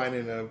made the wine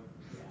in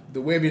the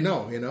way we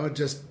know,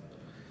 just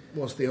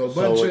mostly whole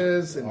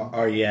bunches.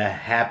 Are you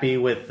happy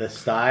with the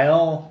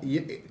style? Yeah,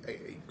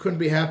 couldn't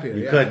be happier.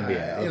 You couldn't be.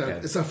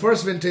 Okay. It's our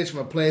first vintage from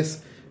a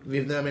place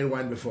we've never made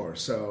wine before,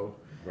 so.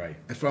 Right.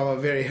 From a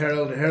very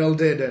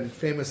heralded and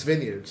famous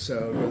vineyard,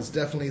 so it was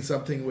definitely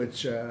something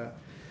which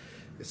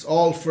it's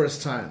all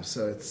first time.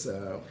 So it's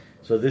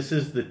so this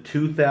is the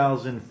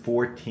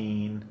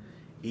 2014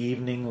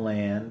 Evening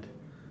Land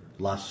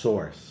La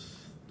Source.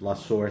 La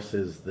Source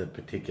is the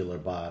particular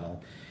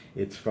bottle.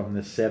 It's from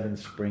the Seven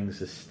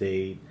Springs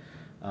Estate.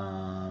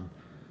 So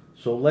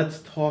let's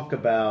talk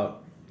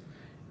about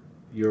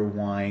your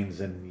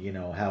wines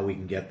and how we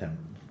can get them.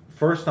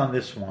 First on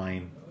this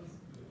wine.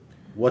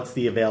 What's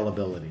the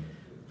availability?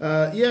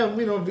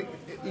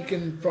 You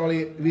can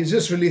probably... We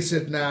just released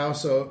it now,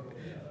 so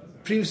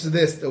previous to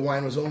this, the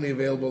wine was only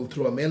available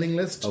through a mailing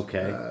list.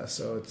 Okay.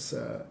 So it's...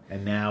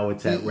 and now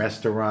it's at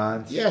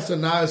restaurants? Yeah, so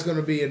now it's going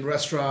to be in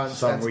restaurants.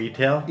 Some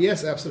retail?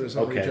 Yes, absolutely.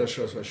 Some retail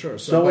stores for sure.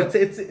 So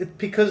it's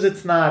because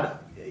it's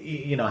not...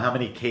 how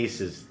many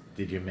cases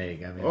did you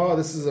make?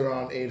 This is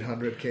around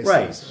 800 cases.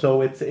 Right.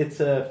 So it's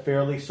a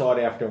fairly sought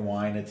after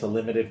wine. It's a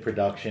limited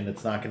production.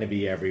 It's not going to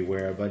be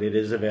everywhere, but it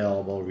is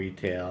available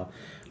retail.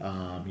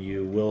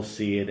 You will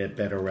see it at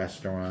better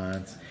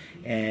restaurants.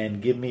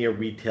 And give me a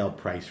retail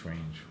price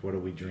range. What are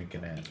we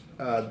drinking at?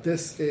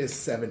 This is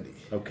 $70.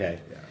 Okay.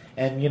 Yeah.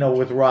 And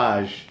with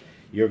Raj,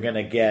 you're going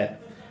to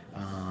get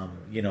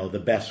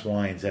the best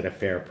wines at a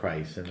fair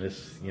price, and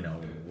this,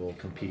 will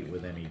compete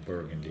with any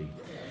Burgundy.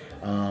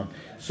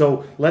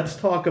 So let's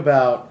talk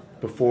about,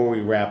 before we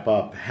wrap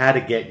up, how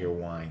to get your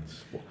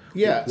wines.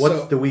 Yeah.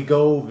 Do we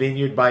go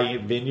vineyard by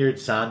vineyard,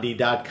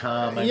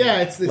 Sandhi.com?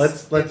 Let's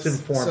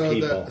inform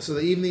people. So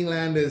the Evening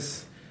Land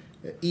is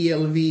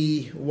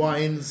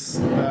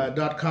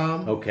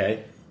elvwines.com.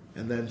 Okay.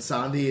 And then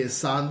Sandhi is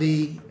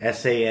Sandhi.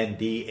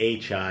 Sandhi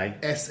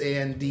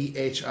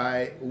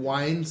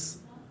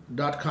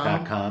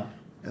wines.com.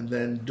 And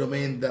then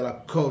Domaine de la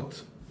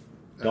Cote.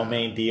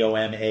 Domaine,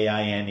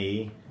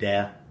 Domaine,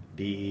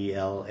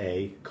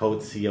 DELA,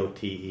 Cote,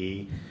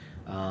 COTE.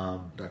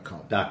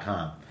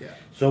 .com. Yeah.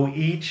 So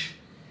each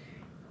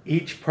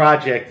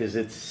project is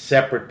its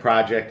separate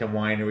project and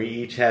winery.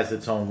 Each has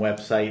its own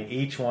website.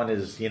 Each one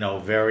is,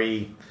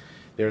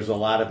 there's a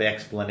lot of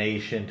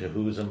explanation to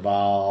who's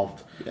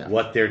involved,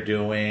 what they're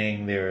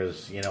doing.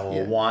 There's,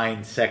 a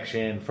wine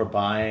section for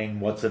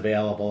buying, what's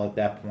available at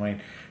that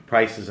point,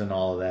 prices and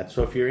all of that.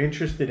 So if you're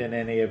interested in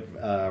any of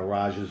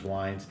Raj's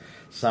wines,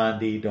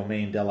 Sandhi,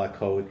 Domaine de la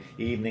Cote,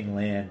 Evening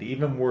Land,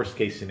 even worst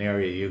case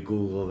scenario, you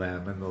Google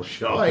them and they'll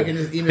show up. You can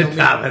just email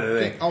me.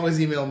 Always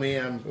email me.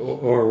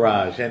 Or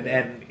Raj. And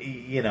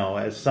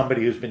as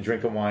somebody who's been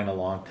drinking wine a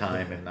long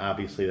time, and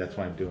obviously that's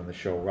why I'm doing the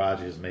show,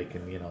 Raj is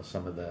making,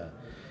 some of the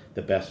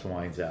best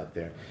wines out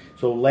there.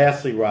 So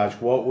lastly, Raj,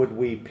 what would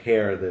we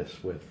pair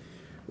this with?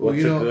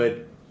 What's a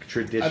good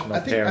traditional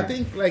pairing? I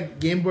think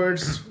like game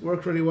birds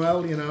work really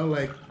well,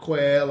 like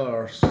quail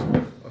or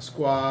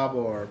squab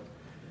or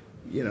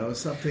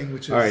something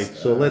which is... All right,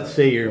 so let's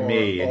say you're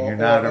me and you're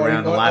not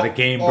around a lot of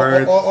game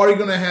birds. Or you're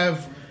going to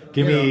have...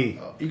 You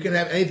can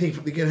have anything.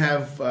 You can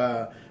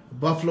have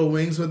buffalo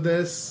wings with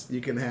this.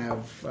 You can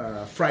have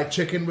fried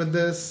chicken with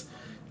this.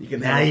 You're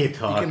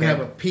talking. You can have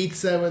a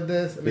pizza with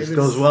this. This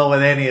goes well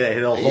with any of that.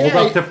 It'll hold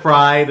up to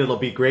fried. It'll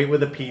be great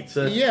with a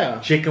pizza.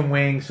 Yeah. Chicken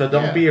wings. So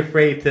don't be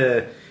afraid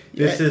to...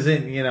 This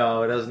isn't, it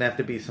doesn't have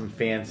to be some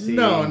fancy...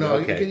 No.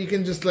 Okay. You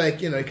can just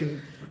you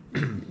can...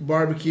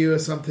 barbecue or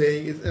something.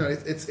 It's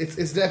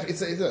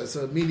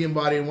a medium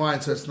body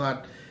wine, so it's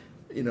not,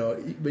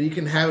 but you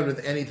can have it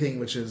with anything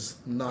which is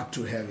not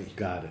too heavy.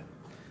 Got it.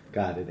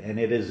 And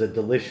it is a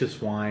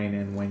delicious wine.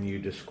 And when you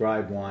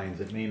describe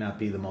wines, it may not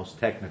be the most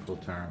technical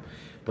term,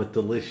 but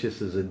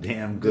delicious is a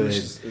damn good,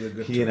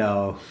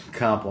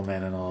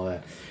 compliment and all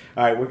that.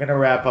 All right, we're going to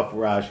wrap up,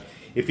 Raj.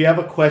 If you have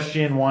a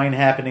question, wine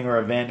happening, or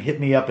event, hit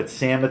me up at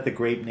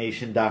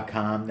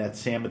sam@thegrapenation.com. That's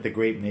Sam at the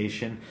Grape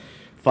Nation.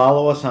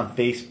 Follow us on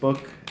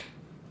Facebook,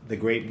 The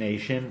Grape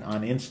Nation.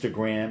 On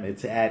Instagram,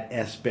 it's at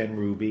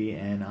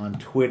 @SBenRuby. And on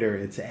Twitter,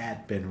 it's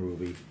at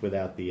BenRuby,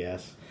 without the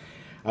S.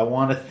 I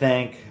want to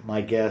thank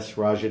my guest,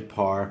 Rajat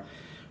Parr,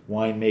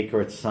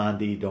 winemaker at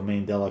Sandhi,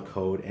 Domaine de la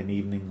Cote, and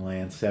Evening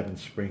Land, Seven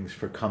Springs,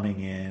 for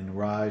coming in.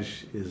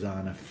 Raj is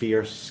on a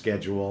fierce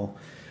schedule.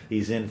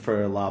 He's in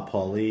for La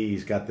Paulee.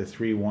 He's got the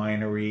 3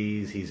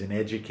 wineries. He's an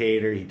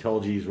educator. He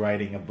told you he's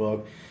writing a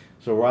book.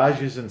 So Raj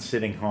isn't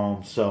sitting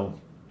home. So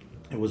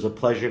it was a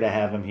pleasure to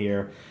have him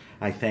here.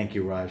 I thank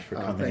you, Raj, for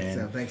coming in.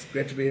 Sam. Thanks.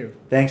 Great to be here.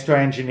 Thanks to our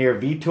engineer,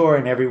 Vitor,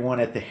 and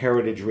everyone at the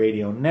Heritage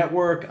Radio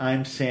Network.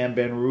 I'm Sam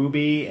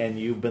Ben-Ruby, and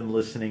you've been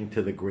listening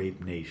to The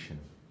Grape Nation.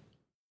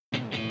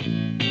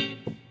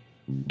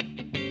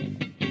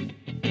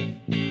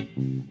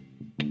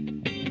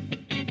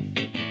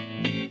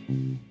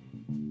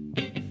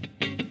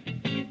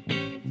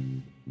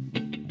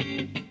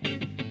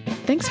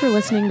 Thanks for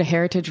listening to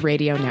Heritage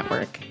Radio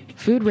Network,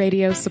 food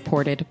radio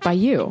supported by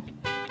you.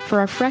 For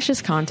our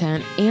freshest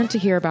content and to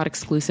hear about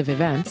exclusive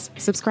events,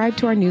 subscribe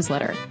to our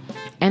newsletter.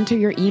 Enter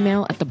your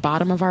email at the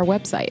bottom of our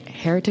website,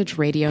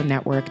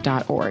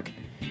 heritageradionetwork.org.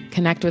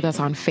 Connect with us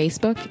on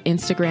Facebook,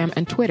 Instagram,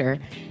 and Twitter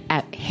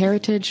at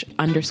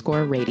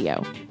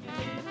heritage_radio.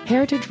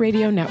 Heritage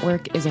Radio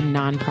Network is a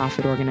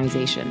nonprofit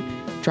organization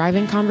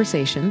driving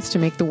conversations to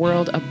make the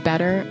world a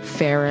better,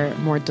 fairer,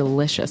 more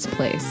delicious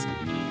place.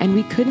 And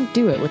we couldn't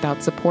do it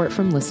without support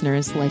from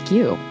listeners like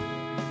you.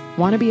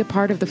 Want to be a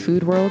part of the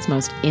food world's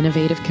most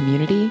innovative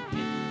community?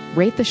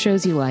 Rate the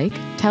shows you like,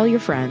 tell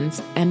your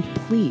friends, and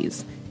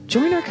please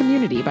join our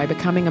community by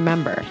becoming a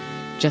member.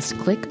 Just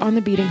click on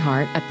the beating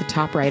heart at the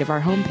top right of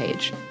our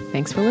homepage.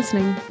 Thanks for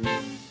listening.